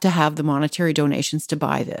have to have the monetary donations to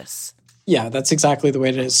buy this. Yeah, that's exactly the way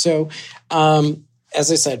it is. So, as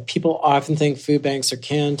I said, people often think food banks are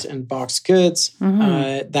canned and boxed goods.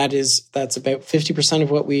 Mm-hmm. That's about 50% of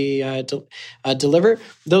what we deliver.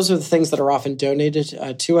 Those are the things that are often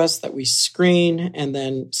donated to us that we screen and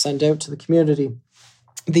then send out to the community.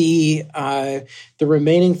 The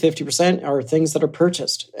remaining 50% are things that are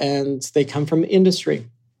purchased, and they come from industry.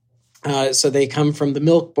 So they come from the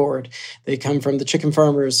Milk Board, they come from the chicken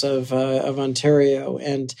farmers of Ontario,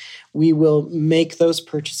 and we will make those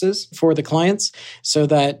purchases for the clients so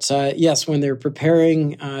that, yes, when they're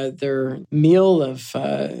preparing their meal of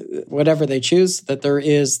whatever they choose, that there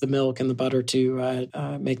is the milk and the butter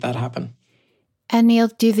to make that happen. And Neil,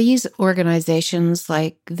 do these organizations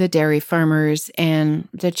like the dairy farmers and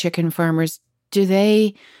the chicken farmers, do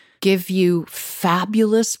they give you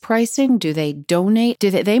fabulous pricing? Do they donate?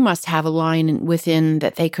 They must have a line within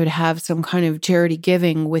that they could have some kind of charity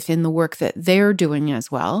giving within the work that they're doing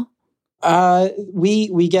as well?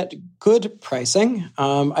 We get good pricing.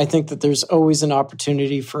 I think that there's always an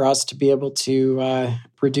opportunity for us to be able to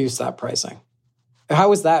reduce that pricing. How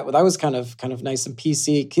was that? Well, that was kind of nice and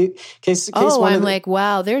PC. I'm like,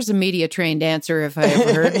 wow, there's a media trained answer if I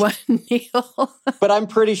ever heard one, Neil. But I'm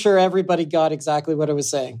pretty sure everybody got exactly what I was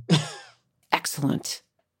saying. Excellent.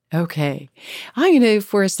 Okay.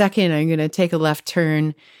 For a second, I'm going to take a left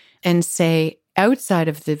turn and say, outside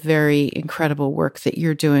of the very incredible work that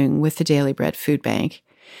you're doing with the Daily Bread Food Bank,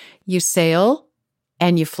 you sail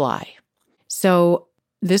and you fly. So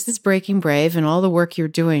this is Breaking Brave, and all the work you're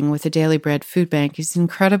doing with the Daily Bread Food Bank is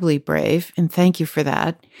incredibly brave, and thank you for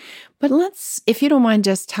that. But if you don't mind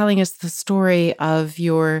just telling us the story of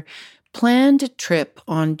your planned trip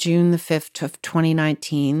on June the 5th of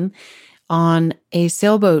 2019 on a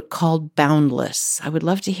sailboat called Boundless. I would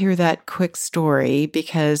love to hear that quick story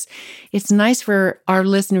because it's nice for our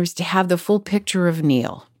listeners to have the full picture of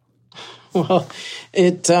Neil. Well,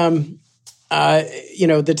 the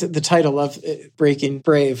title of Breaking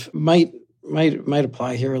Brave might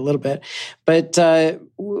apply here a little bit, but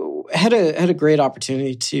had a great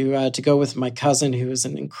opportunity to go with my cousin, who is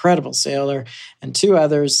an incredible sailor, and two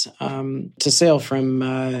others to sail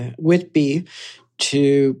from Whitby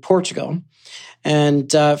to Portugal.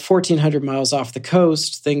 And 1,400 miles off the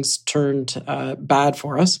coast, things turned bad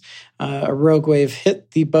for us. A rogue wave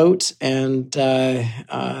hit the boat, and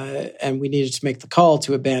we needed to make the call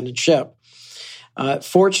to abandon ship.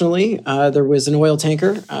 Fortunately, there was an oil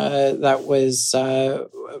tanker that was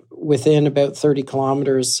within about 30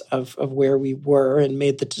 kilometers of where we were and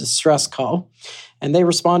made the distress call. And they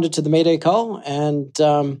responded to the Mayday call. And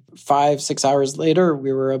 5-6 hours later,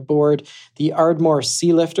 we were aboard the Ardmore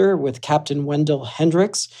Sealifter with Captain Wendell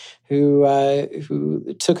Hendricks,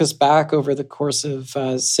 who took us back over the course of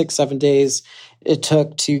 6-7 days it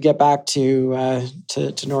took to get back to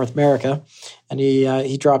North America. And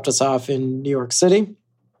he dropped us off in New York City.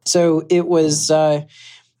 So it was a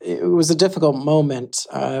difficult moment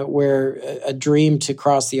where a dream to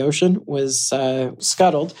cross the ocean was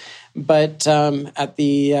scuttled. But at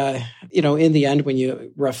the in the end, when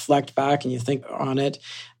you reflect back and you think on it,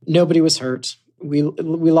 nobody was hurt. We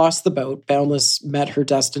lost the boat. Boundless met her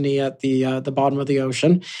destiny at the bottom of the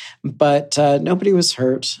ocean, but nobody was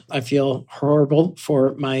hurt. I feel horrible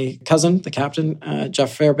for my cousin, the captain,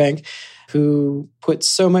 Jeff Fairbank, who put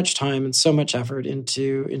so much time and so much effort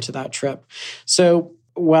into that trip. So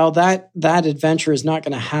while that adventure is not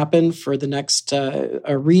going to happen for the next, a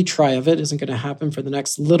retry of it isn't going to happen for the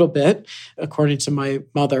next little bit, according to my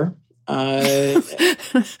mother.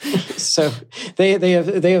 So they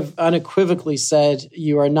have unequivocally said,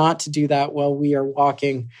 you are not to do that while we are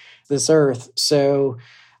walking this earth. So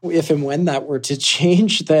if and when that were to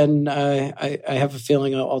change, then I have a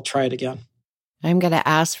feeling I'll try it again. I'm going to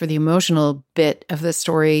ask for the emotional bit of the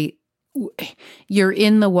story. You're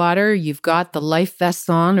in the water, you've got the life vests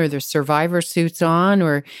on or the survivor suits on,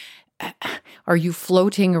 or are you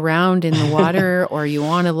floating around in the water, or are you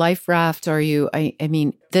on a life raft? Are you, I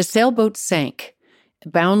mean, the sailboat sank.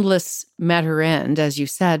 Boundless met her end, as you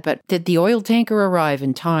said, but did the oil tanker arrive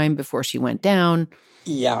in time before she went down?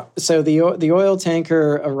 Yeah. So the oil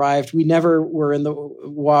tanker arrived. We never were in the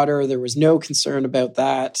water. There was no concern about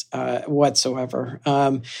that whatsoever.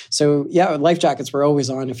 So yeah, life jackets were always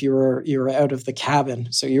on if you were out of the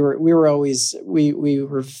cabin. So we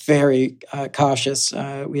were very cautious.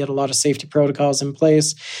 We had a lot of safety protocols in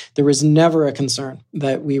place. There was never a concern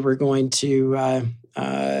that we were going to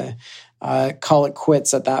call it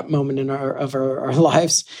quits at that moment in our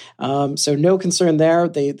lives. So no concern there.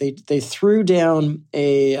 They threw down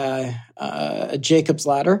a Jacob's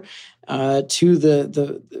ladder to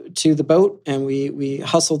the boat, and we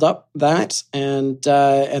hustled up that, and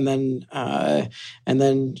then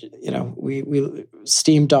we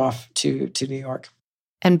steamed off to New York.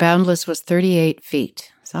 And Boundless was 38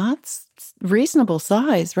 feet. So that's reasonable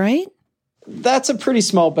size, right? That's a pretty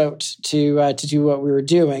small boat to do what we were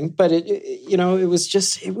doing, but it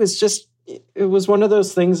was one of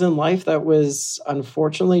those things in life that was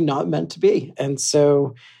unfortunately not meant to be. And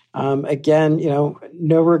so again,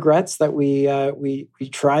 no regrets that we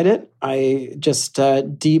tried it. I just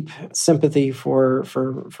deep sympathy for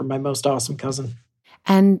my most awesome cousin.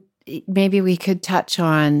 And maybe we could touch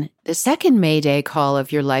on the second Mayday call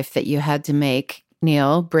of your life that you had to make,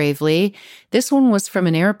 Neil, bravely. This one was from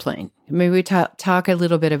an airplane. Maybe we talk a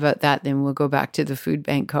little bit about that, then we'll go back to the food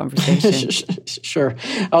bank conversation. Sure.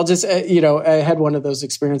 I'll just, I had one of those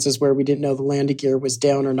experiences where we didn't know the landing gear was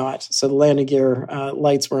down or not. So the landing gear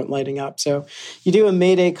lights weren't lighting up. So you do a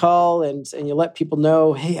Mayday call and you let people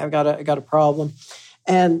know, hey, I've got a problem.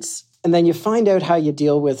 And then you find out how you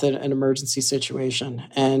deal with an emergency situation.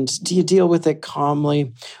 And do you deal with it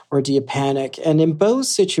calmly or do you panic? And in both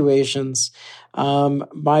situations,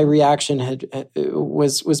 my reaction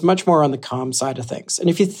was much more on the calm side of things. And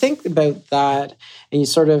if you think about that and you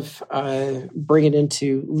sort of bring it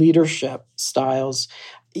into leadership styles,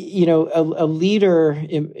 a leader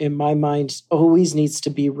in my mind always needs to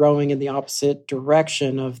be rowing in the opposite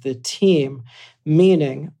direction of the team.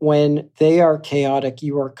 Meaning, when they are chaotic,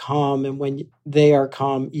 you are calm. And when they are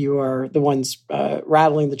calm, you are the ones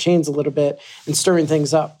rattling the chains a little bit and stirring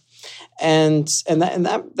things up. And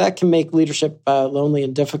that can make leadership lonely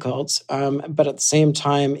and difficult, but at the same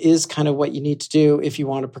time is kind of what you need to do if you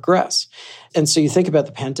want to progress. And so you think about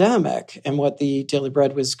the pandemic and what the Daily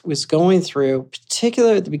Bread was going through,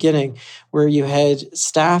 particularly at the beginning, where you had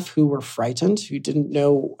staff who were frightened, who didn't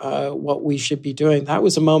know what we should be doing. That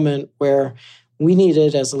was a moment where we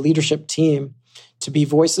needed, as a leadership team, to be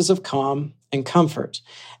voices of calm and comfort.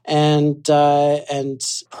 And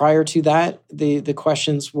prior to that, the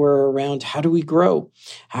questions were around how do we grow,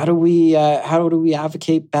 how do we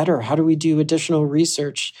advocate better, how do we do additional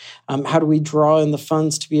research, how do we draw in the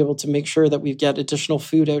funds to be able to make sure that we get additional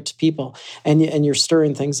food out to people, and you're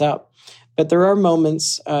stirring things up. But there are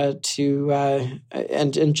moments and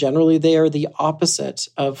generally they are the opposite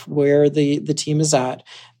of where the team is at,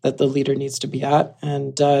 that the leader needs to be at,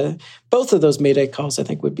 and both of those Mayday calls I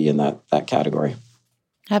think would be in that category.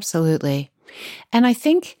 Absolutely. And I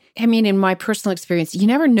think, in my personal experience, you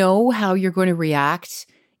never know how you're going to react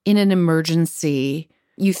in an emergency.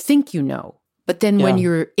 You think you know, but then when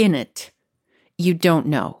you're in it, you don't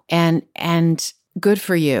know. And good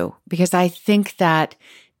for you, because I think that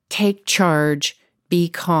take charge, be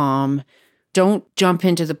calm, don't jump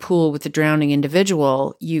into the pool with the drowning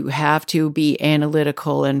individual. You have to be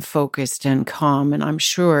analytical and focused and calm. And I'm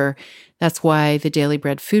sure that's why the Daily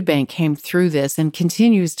Bread Food Bank came through this and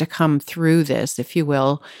continues to come through this, if you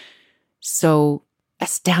will, so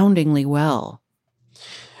astoundingly well.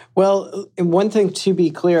 Well, one thing to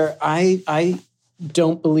be clear, I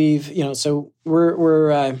don't believe, so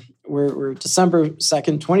we're December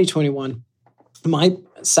 2nd, 2021. My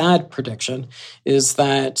sad prediction is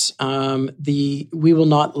that we will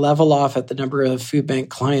not level off at the number of food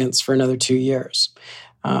bank clients for another 2 years.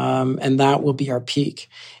 And that will be our peak.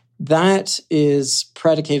 That is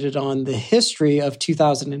predicated on the history of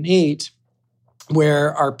 2008,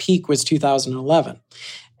 where our peak was 2011.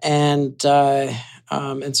 And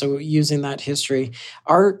And so using that history,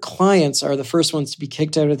 our clients are the first ones to be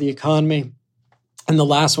kicked out of the economy and the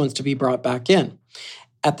last ones to be brought back in.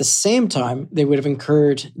 At the same time, they would have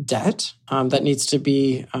incurred debt that needs to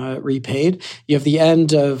be repaid. You have the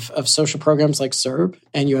end of social programs like CERB,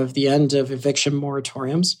 and you have the end of eviction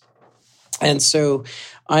moratoriums. And so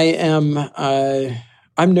I'm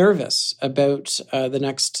nervous about the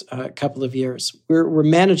next couple of years. We're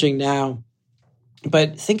managing now,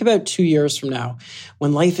 but think about 2 years from now,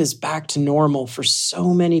 when life is back to normal for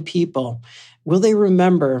so many people. Will they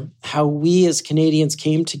remember how we as Canadians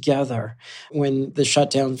came together when the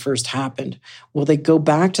shutdown first happened? Will they go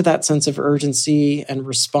back to that sense of urgency and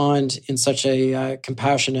respond in such a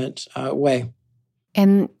compassionate way?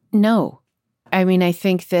 And no. I mean, I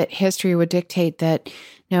think that history would dictate that,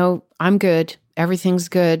 no, I'm good. Everything's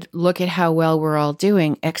good. Look at how well we're all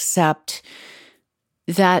doing, except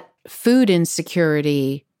that food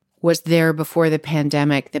insecurity was there before the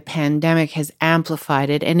pandemic. The pandemic has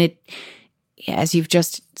amplified it. And it, as you've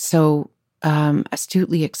just so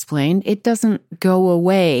astutely explained, it doesn't go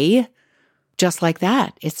away just like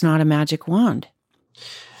that. It's not a magic wand.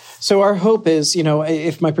 So our hope is,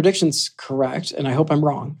 if my prediction's correct, and I hope I'm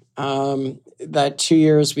wrong, that 2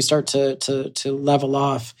 years we start to level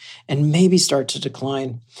off and maybe start to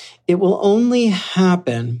decline. It will only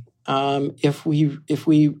happen if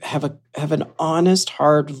we have an honest,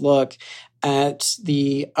 hard look at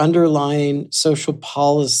the underlying social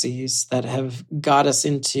policies that have got us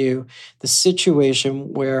into the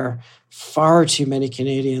situation where far too many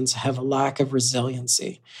Canadians have a lack of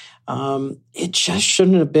resiliency. It just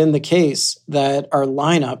shouldn't have been the case that our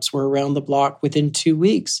lineups were around the block within 2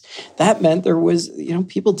 weeks. That meant there was,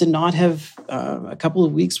 people did not have a couple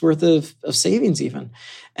of weeks worth of savings even,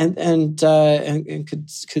 and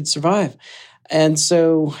could survive. And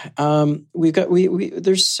so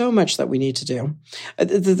there's so much that we need to do.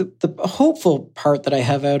 The hopeful part that I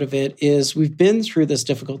have out of it is we've been through this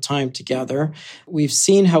difficult time together. We've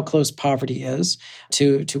seen how close poverty is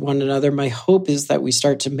to one another. My hope is that we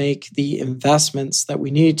start to make the investments that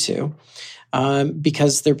we need to,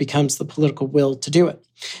 because there becomes the political will to do it.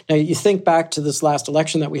 Now, you think back to this last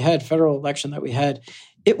election that we had, federal election that we had,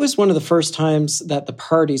 it was one of the first times that the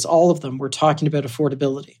parties, all of them, were talking about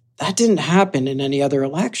affordability. That didn't happen in any other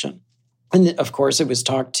election. And of course, it was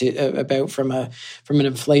talked about from an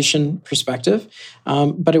inflation perspective,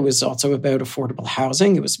 but it was also about affordable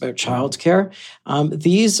housing. It was about childcare.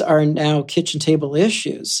 These are now kitchen table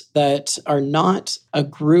issues that are not a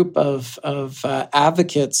group of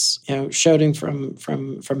advocates, shouting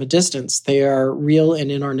from a distance. They are real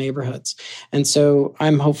and in our neighborhoods, and so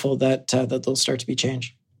I'm hopeful that there'll start to be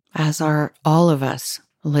change. As are all of us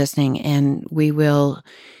listening, and we will.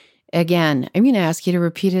 Again, I'm going to ask you to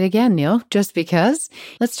repeat it again, Neil, just because.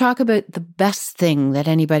 Let's talk about the best thing that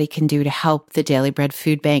anybody can do to help the Daily Bread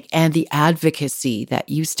Food Bank and the advocacy that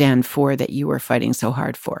you stand for, that you are fighting so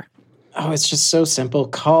hard for. Oh, it's just so simple.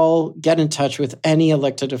 Get in touch with any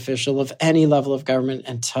elected official of any level of government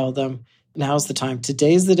and tell them, now's the time.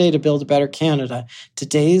 Today's the day to build a better Canada.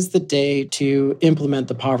 Today's the day to implement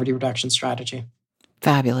the poverty reduction strategy.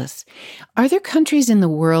 Fabulous. Are there countries in the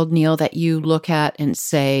world, Neil, that you look at and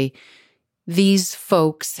say, these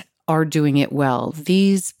folks are doing it well?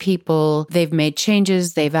 These people, they've made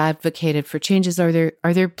changes, they've advocated for changes. Are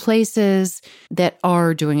there places that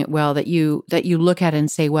are doing it well that you look at and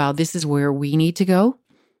say, wow, this is where we need to go?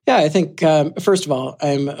 Yeah, I think, first of all,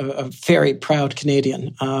 I'm a very proud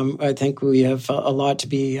Canadian. I think we have a lot to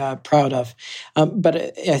be proud of.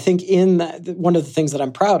 But I think one of the things that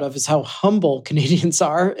I'm proud of is how humble Canadians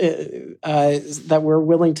are, that we're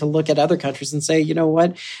willing to look at other countries and say, you know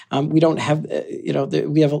what, we don't have,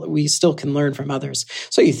 we still can learn from others.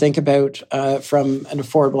 So you think about, from an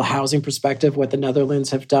affordable housing perspective, what the Netherlands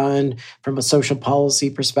have done, from a social policy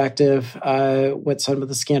perspective, what some of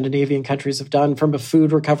the Scandinavian countries have done, from a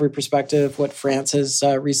food recovery perspective, what France has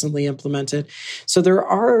recently implemented. So there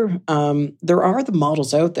are the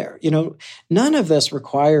models out there. None of this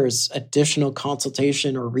requires additional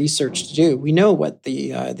consultation or research to do. We know what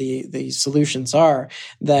the solutions are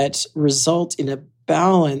that result in a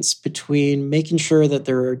balance between making sure that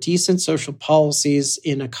there are decent social policies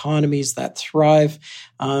in economies that thrive.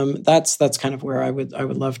 That's kind of where I would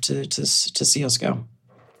love to see us go.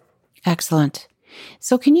 Excellent.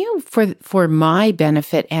 So can you, for my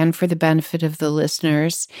benefit and for the benefit of the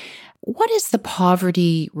listeners, what is the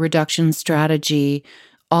poverty reduction strategy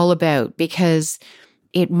all about? Because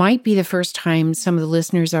it might be the first time some of the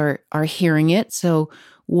listeners are hearing it. So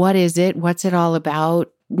what is it? What's it all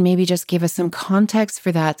about? Maybe just give us some context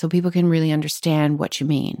for that so people can really understand what you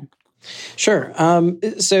mean. Sure.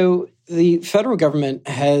 So the federal government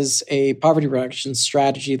has a poverty reduction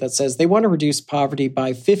strategy that says they want to reduce poverty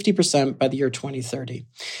by 50% by the year 2030,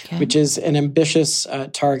 which is an ambitious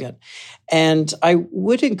target. And I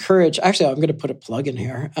would encourage, actually, I'm going to put a plug in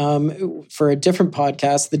here for a different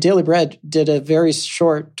podcast. The Daily Bread did a very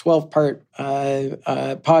short 12-part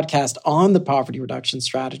podcast on the poverty reduction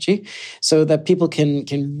strategy so that people can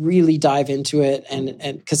really dive into it and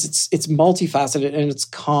because it's multifaceted and it's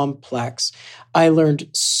complex. I learned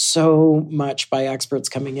so much by experts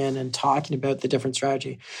coming in and talking about the different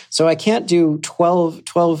strategy. So I can't do 12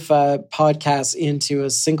 podcasts into a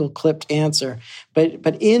single clipped answer,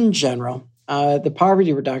 but in general, the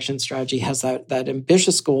poverty reduction strategy has that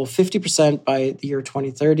ambitious goal, 50% by the year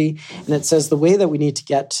 2030. And it says the way that we need to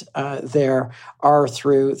get there are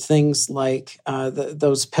through things like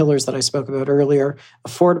those pillars that I spoke about earlier,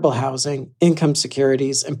 affordable housing, income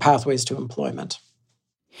securities, and pathways to employment.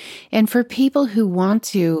 And for people who want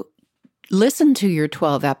to listen to your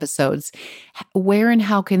 12 episodes, where and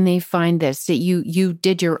how can they find this? That you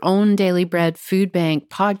did your own Daily Bread Food Bank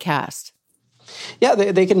podcast. Yeah,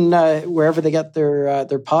 they can wherever they get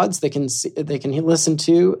their pods, they can listen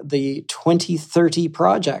to the 2030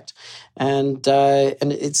 Project, and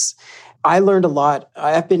it's. I learned a lot.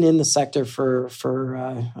 I've been in the sector for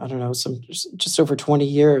I don't know, just over 20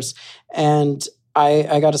 years, and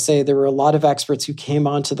I got to say there were a lot of experts who came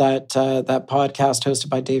onto that podcast hosted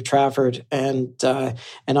by Dave Trafford, and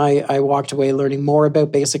I walked away learning more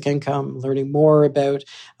about basic income, learning more about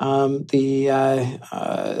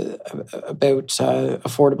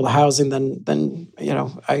affordable housing than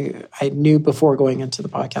I knew before going into the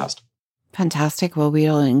podcast. Fantastic. Well,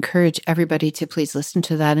 we'll encourage everybody to please listen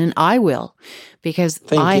to that. And I will, because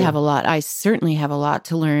I certainly have a lot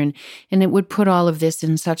to learn. And it would put all of this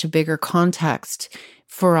in such a bigger context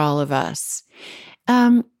for all of us.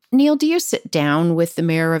 Neil, do you sit down with the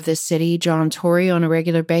mayor of this city, John Tory, on a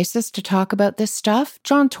regular basis to talk about this stuff?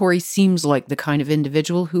 John Tory seems like the kind of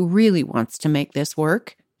individual who really wants to make this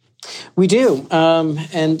work. We do,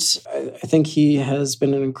 and I think he has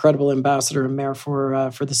been an incredible ambassador and mayor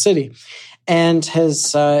for the city, and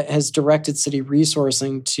has directed city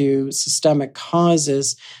resourcing to systemic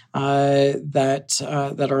causes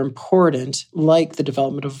that are important, like the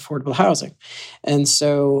development of affordable housing, and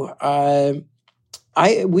so.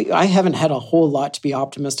 I haven't had a whole lot to be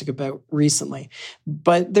optimistic about recently,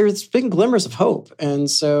 but there's been glimmers of hope, and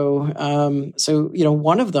so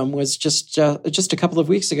one of them was just a couple of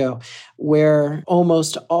weeks ago, where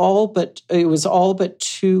all but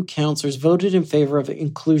two councillors voted in favor of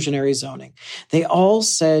inclusionary zoning. They all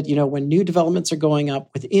said, when new developments are going up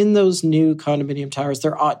within those new condominium towers,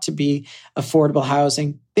 there ought to be affordable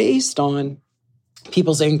housing based on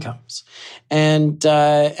people's incomes, and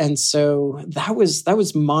so that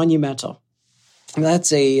was monumental. And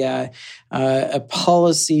that's a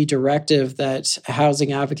policy directive that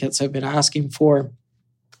housing advocates have been asking for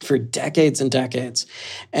decades and decades,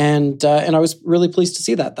 and I was really pleased to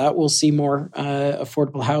see that will see more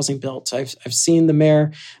affordable housing built. I've seen the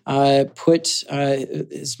mayor put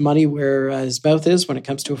his money where his mouth is when it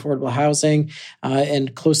comes to affordable housing,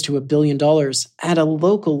 and close to $1 billion at a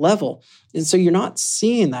local level. And so you're not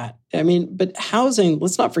seeing that. I mean, but housing,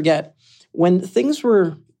 let's not forget, when things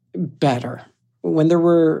were better, when there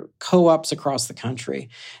were co-ops across the country,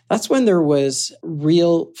 that's when there was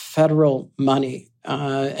real federal money.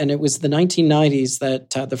 And it was the 1990s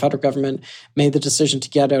that the federal government made the decision to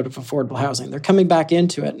get out of affordable housing. They're coming back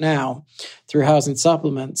into it now through housing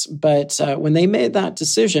supplements. But when they made that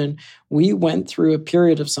decision, we went through a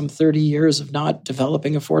period of some 30 years of not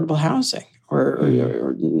developing affordable housing,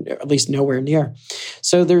 or at least nowhere near.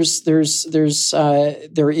 So there is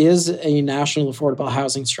a national affordable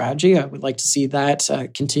housing strategy. I would like to see that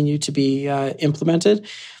continue to be implemented.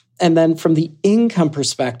 And then from the income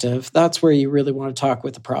perspective, that's where you really want to talk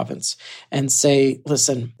with the province and say,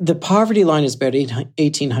 listen, the poverty line is about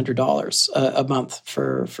 $1,800 a month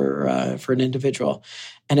for an individual.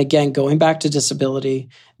 And again, going back to disability,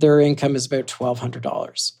 their income is about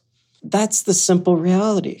 $1,200. That's the simple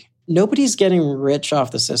reality. Nobody's getting rich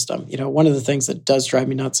off the system. One of the things that does drive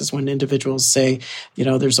me nuts is when individuals say,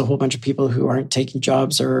 there's a whole bunch of people who aren't taking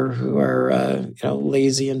jobs or who are,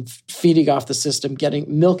 lazy and feeding off the system,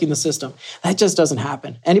 milking the system. That just doesn't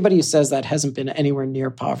happen. Anybody who says that hasn't been anywhere near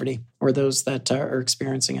poverty or those that are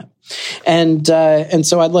experiencing it. And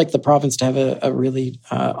so I'd like the province to have a really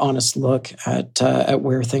honest look at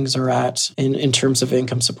where things are at in terms of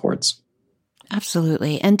income supports.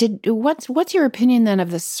 Absolutely. And what's your opinion then of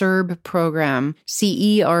the CERB program,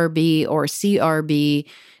 CERB or CRB?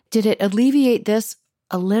 Did it alleviate this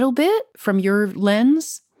a little bit from your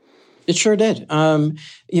lens? It sure did.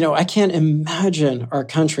 I can't imagine our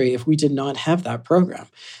country if we did not have that program.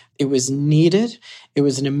 It was needed. It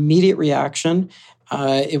was an immediate reaction.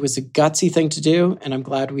 It was a gutsy thing to do, and I'm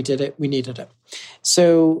glad we did it. We needed it.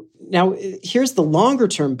 So now here's the longer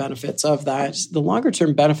term benefits of that. The longer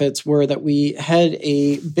term benefits were that we had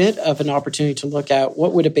a bit of an opportunity to look at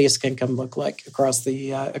what would a basic income look like across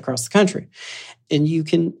the country. And you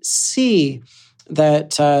can see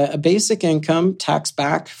that a basic income tax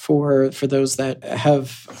back for those that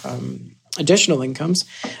have additional incomes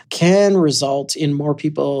can result in more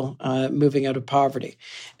people moving out of poverty.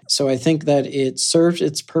 So I think that it served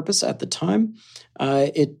its purpose at the time.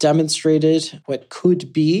 It demonstrated what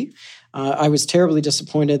could be. I was terribly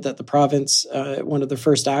disappointed that the province, one of the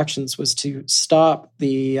first actions was to stop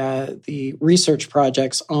the research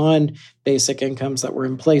projects on basic incomes that were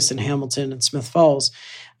in place in Hamilton and Smith Falls.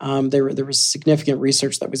 There was significant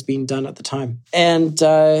research that was being done at the time. And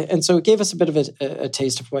so it gave us a bit of a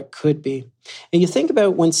taste of what could be. And you think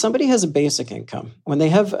about when somebody has a basic income, when they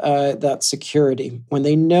have that security, when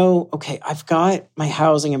they know, okay, I've got my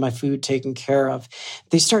housing and my food taken care of,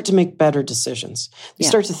 they start to make better decisions. They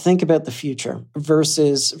start to think about the future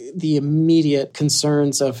versus the immediate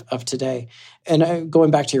concerns of today. And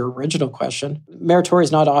going back to your original question, Mayor Tory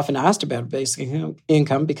is not often asked about basic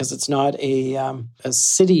income because it's not a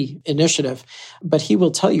city initiative, but he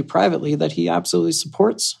will tell you privately that he absolutely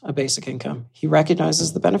supports a basic income. He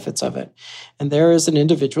recognizes the benefits of it. And there is an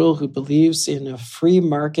individual who believes in a free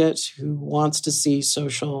market, who wants to see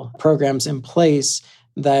social programs in place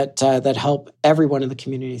that help everyone in the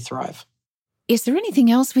community thrive. Is there anything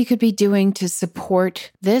else we could be doing to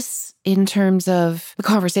support this in terms of the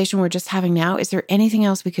conversation we're just having now? Is there anything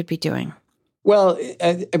else we could be doing? Well,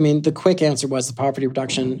 I mean, the quick answer was the poverty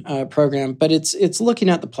reduction program, but it's looking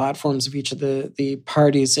at the platforms of each of the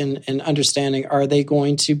parties and understanding, are they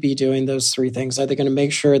going to be doing those three things? Are they going to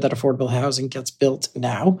make sure that affordable housing gets built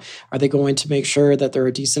now? Are they going to make sure that there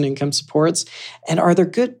are decent income supports? And are there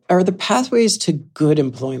pathways to good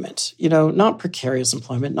employment? Not precarious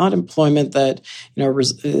employment, not employment that,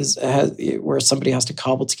 where somebody has to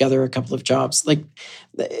cobble together a couple of jobs. Like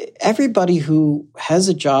everybody who has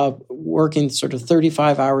a job working sort of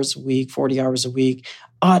 35 hours a week, 40 hours a week,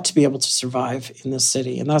 ought to be able to survive in this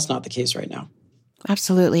city. And that's not the case right now.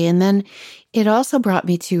 Absolutely. And then it also brought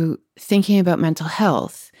me to thinking about mental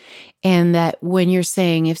health. And that when you're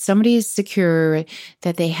saying if somebody is secure,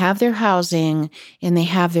 that they have their housing and they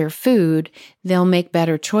have their food, they'll make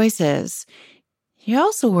better choices. You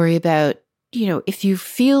also worry about, if you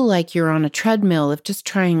feel like you're on a treadmill of just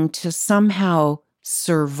trying to somehow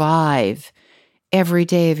survive every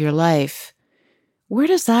day of your life, where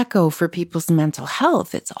does that go for people's mental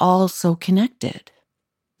health? It's all so connected.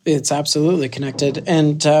 It's absolutely connected.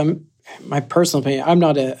 And my personal opinion, I'm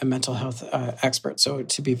not a mental health expert, so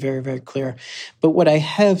to be very, very clear. But what I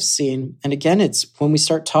have seen, and again, it's when we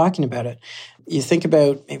start talking about it, you think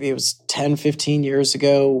about maybe it was 10, 15 years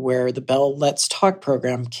ago where the Bell Let's Talk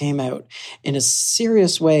program came out in a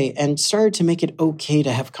serious way and started to make it okay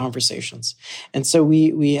to have conversations. And so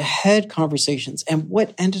we had conversations. And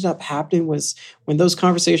what ended up happening was when those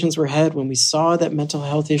conversations were had, when we saw that mental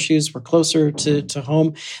health issues were closer to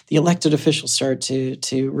home, the elected officials started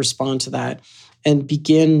to respond to that and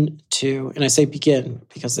begin to, and I say begin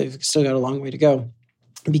because they've still got a long way to go,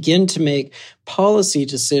 begin to make policy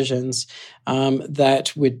decisions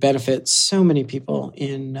that would benefit so many people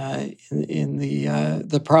in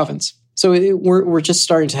the province. So we're just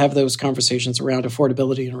starting to have those conversations around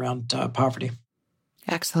affordability and around poverty.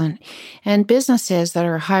 Excellent. And businesses that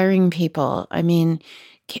are hiring people, I mean,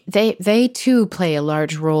 they too play a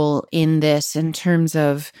large role in this in terms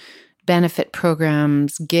of benefit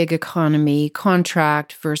programs, gig economy,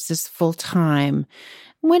 contract versus full-time.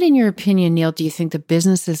 What, in your opinion, Neil, do you think the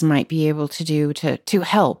businesses might be able to do to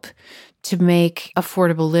help to make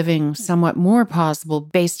affordable living somewhat more possible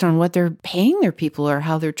based on what they're paying their people or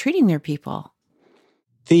how they're treating their people?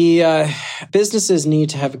 The businesses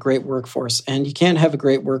need to have a great workforce, and you can't have a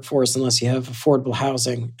great workforce unless you have affordable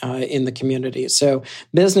housing in the community. So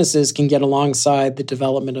businesses can get alongside the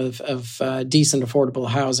development of decent, affordable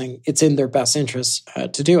housing. It's in their best interest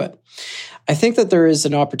to do it. I think that there is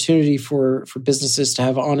an opportunity for businesses to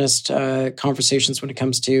have honest conversations when it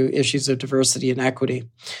comes to issues of diversity and equity.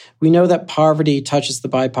 We know that poverty touches the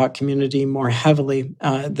BIPOC community more heavily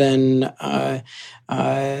than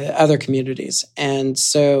other communities. And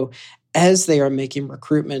so as they are making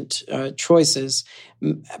recruitment choices,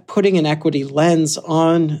 putting an equity lens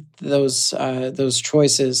on those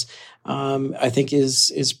choices, I think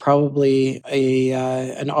is probably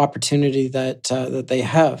an opportunity that they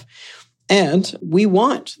have. And we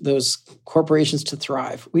want those corporations to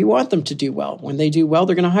thrive. We want them to do well. When they do well,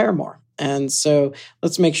 they're going to hire more. And so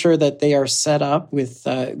let's make sure that they are set up with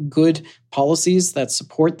good policies that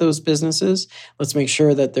support those businesses. Let's make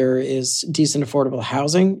sure that there is decent, affordable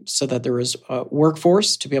housing so that there is a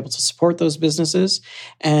workforce to be able to support those businesses.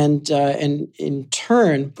 And in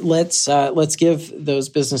turn, let's give those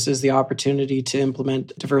businesses the opportunity to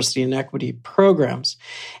implement diversity and equity programs.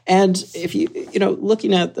 And if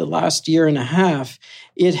looking at the last year and a half,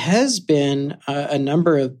 it has been a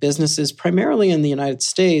number of businesses, primarily in the United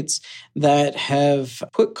States, that have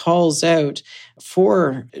put calls out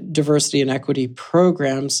for diversity and equity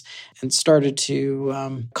programs and started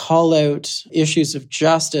to call out issues of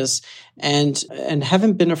justice and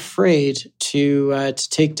haven't been afraid to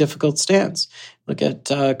take difficult stands. Look at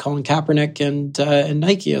Colin Kaepernick and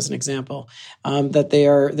Nike as an example, that they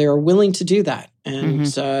are willing to do that. And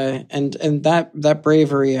that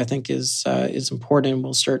bravery, I think, is important and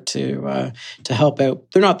will start to help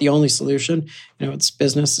out. They're not the only solution. It's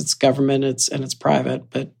business, it's government, it's private,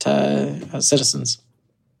 but citizens.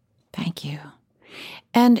 Thank you.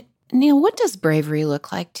 And Neil, what does bravery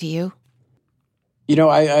look like to you?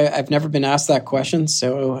 I've never been asked that question,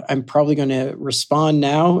 so I'm probably going to respond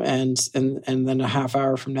now and then a half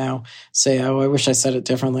hour from now say, oh, I wish I said it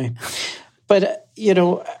differently. But,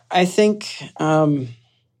 I think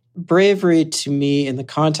bravery to me in the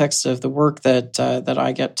context of the work that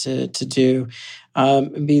I get to do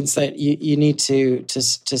means that you need to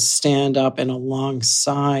stand up and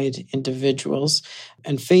alongside individuals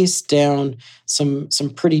and face down some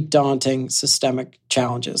pretty daunting systemic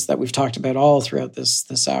challenges that we've talked about all throughout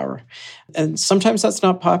this hour. And sometimes that's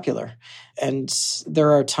not popular. And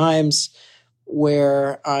there are times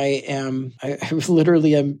where I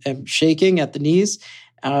literally am shaking at the knees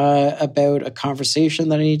about a conversation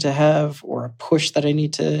that I need to have or a push that I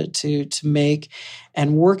need to make,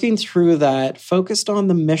 and working through that, focused on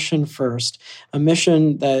the mission first, a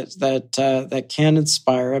mission that can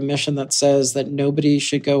inspire, a mission that says that nobody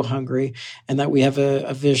should go hungry, and that we have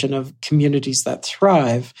a vision of communities that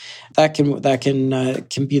thrive. That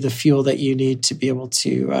can be the fuel that you need to be able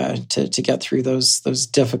to get through those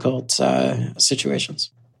difficult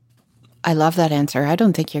situations. I love that answer. I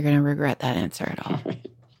don't think you're going to regret that answer at all.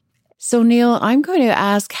 So, Neil, I'm going to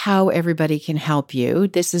ask how everybody can help you.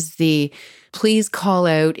 This is please call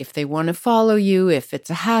out if they want to follow you, if it's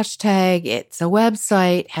a hashtag, it's a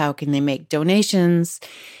website, how can they make donations?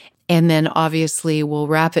 And then obviously we'll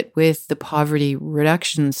wrap it with the poverty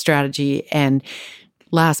reduction strategy. And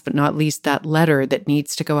last but not least, that letter that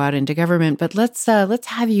needs to go out into government. But let's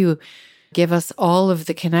have you give us all of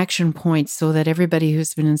the connection points so that everybody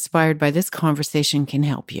who's been inspired by this conversation can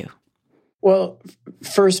help you. Well,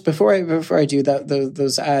 first, before I do that,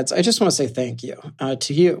 those ads, I just want to say thank you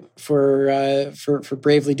to you for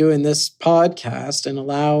bravely doing this podcast and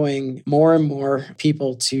allowing more and more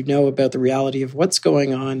people to know about the reality of what's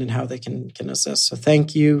going on and how they can assist. So,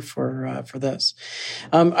 thank you for this.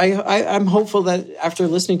 I'm hopeful that after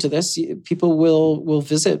listening to this, people will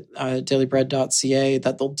visit dailybread.ca,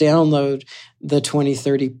 that they'll download the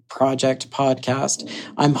 2030 Project podcast.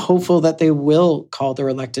 I'm hopeful that they will call their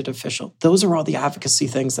elected official. Those are all the advocacy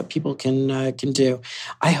things that people can do.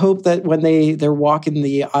 I hope that when they're walking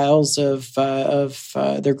the aisles of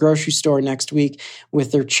their grocery store next week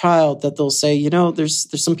with their child, that they'll say,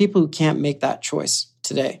 there's some people who can't make that choice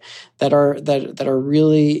today, that are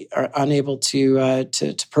really unable to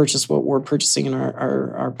purchase what we're purchasing in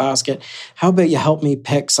our basket. How about you help me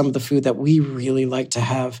pick some of the food that we really like to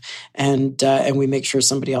have, and we make sure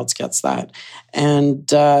somebody else gets that,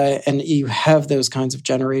 and you have those kinds of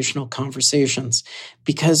generational conversations,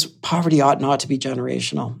 because poverty ought not to be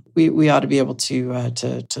generational. We ought to be able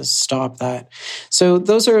to stop that. So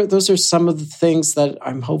those are some of the things that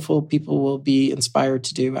I'm hopeful people will be inspired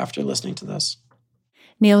to do after listening to this.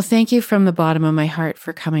 Neil, thank you from the bottom of my heart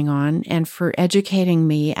for coming on and for educating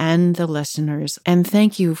me and the listeners. And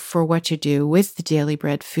thank you for what you do with the Daily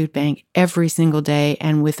Bread Food Bank every single day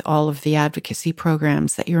and with all of the advocacy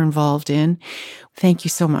programs that you're involved in. Thank you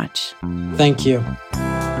so much. Thank you.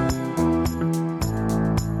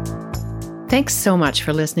 Thanks so much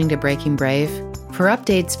for listening to Breaking Brave. For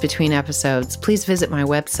updates between episodes, please visit my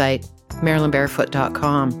website,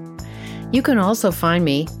 MarilynBarefoot.com. You can also find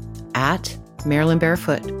me at Marilyn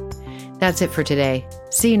Barefoot. That's it for today.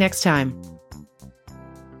 See you next time.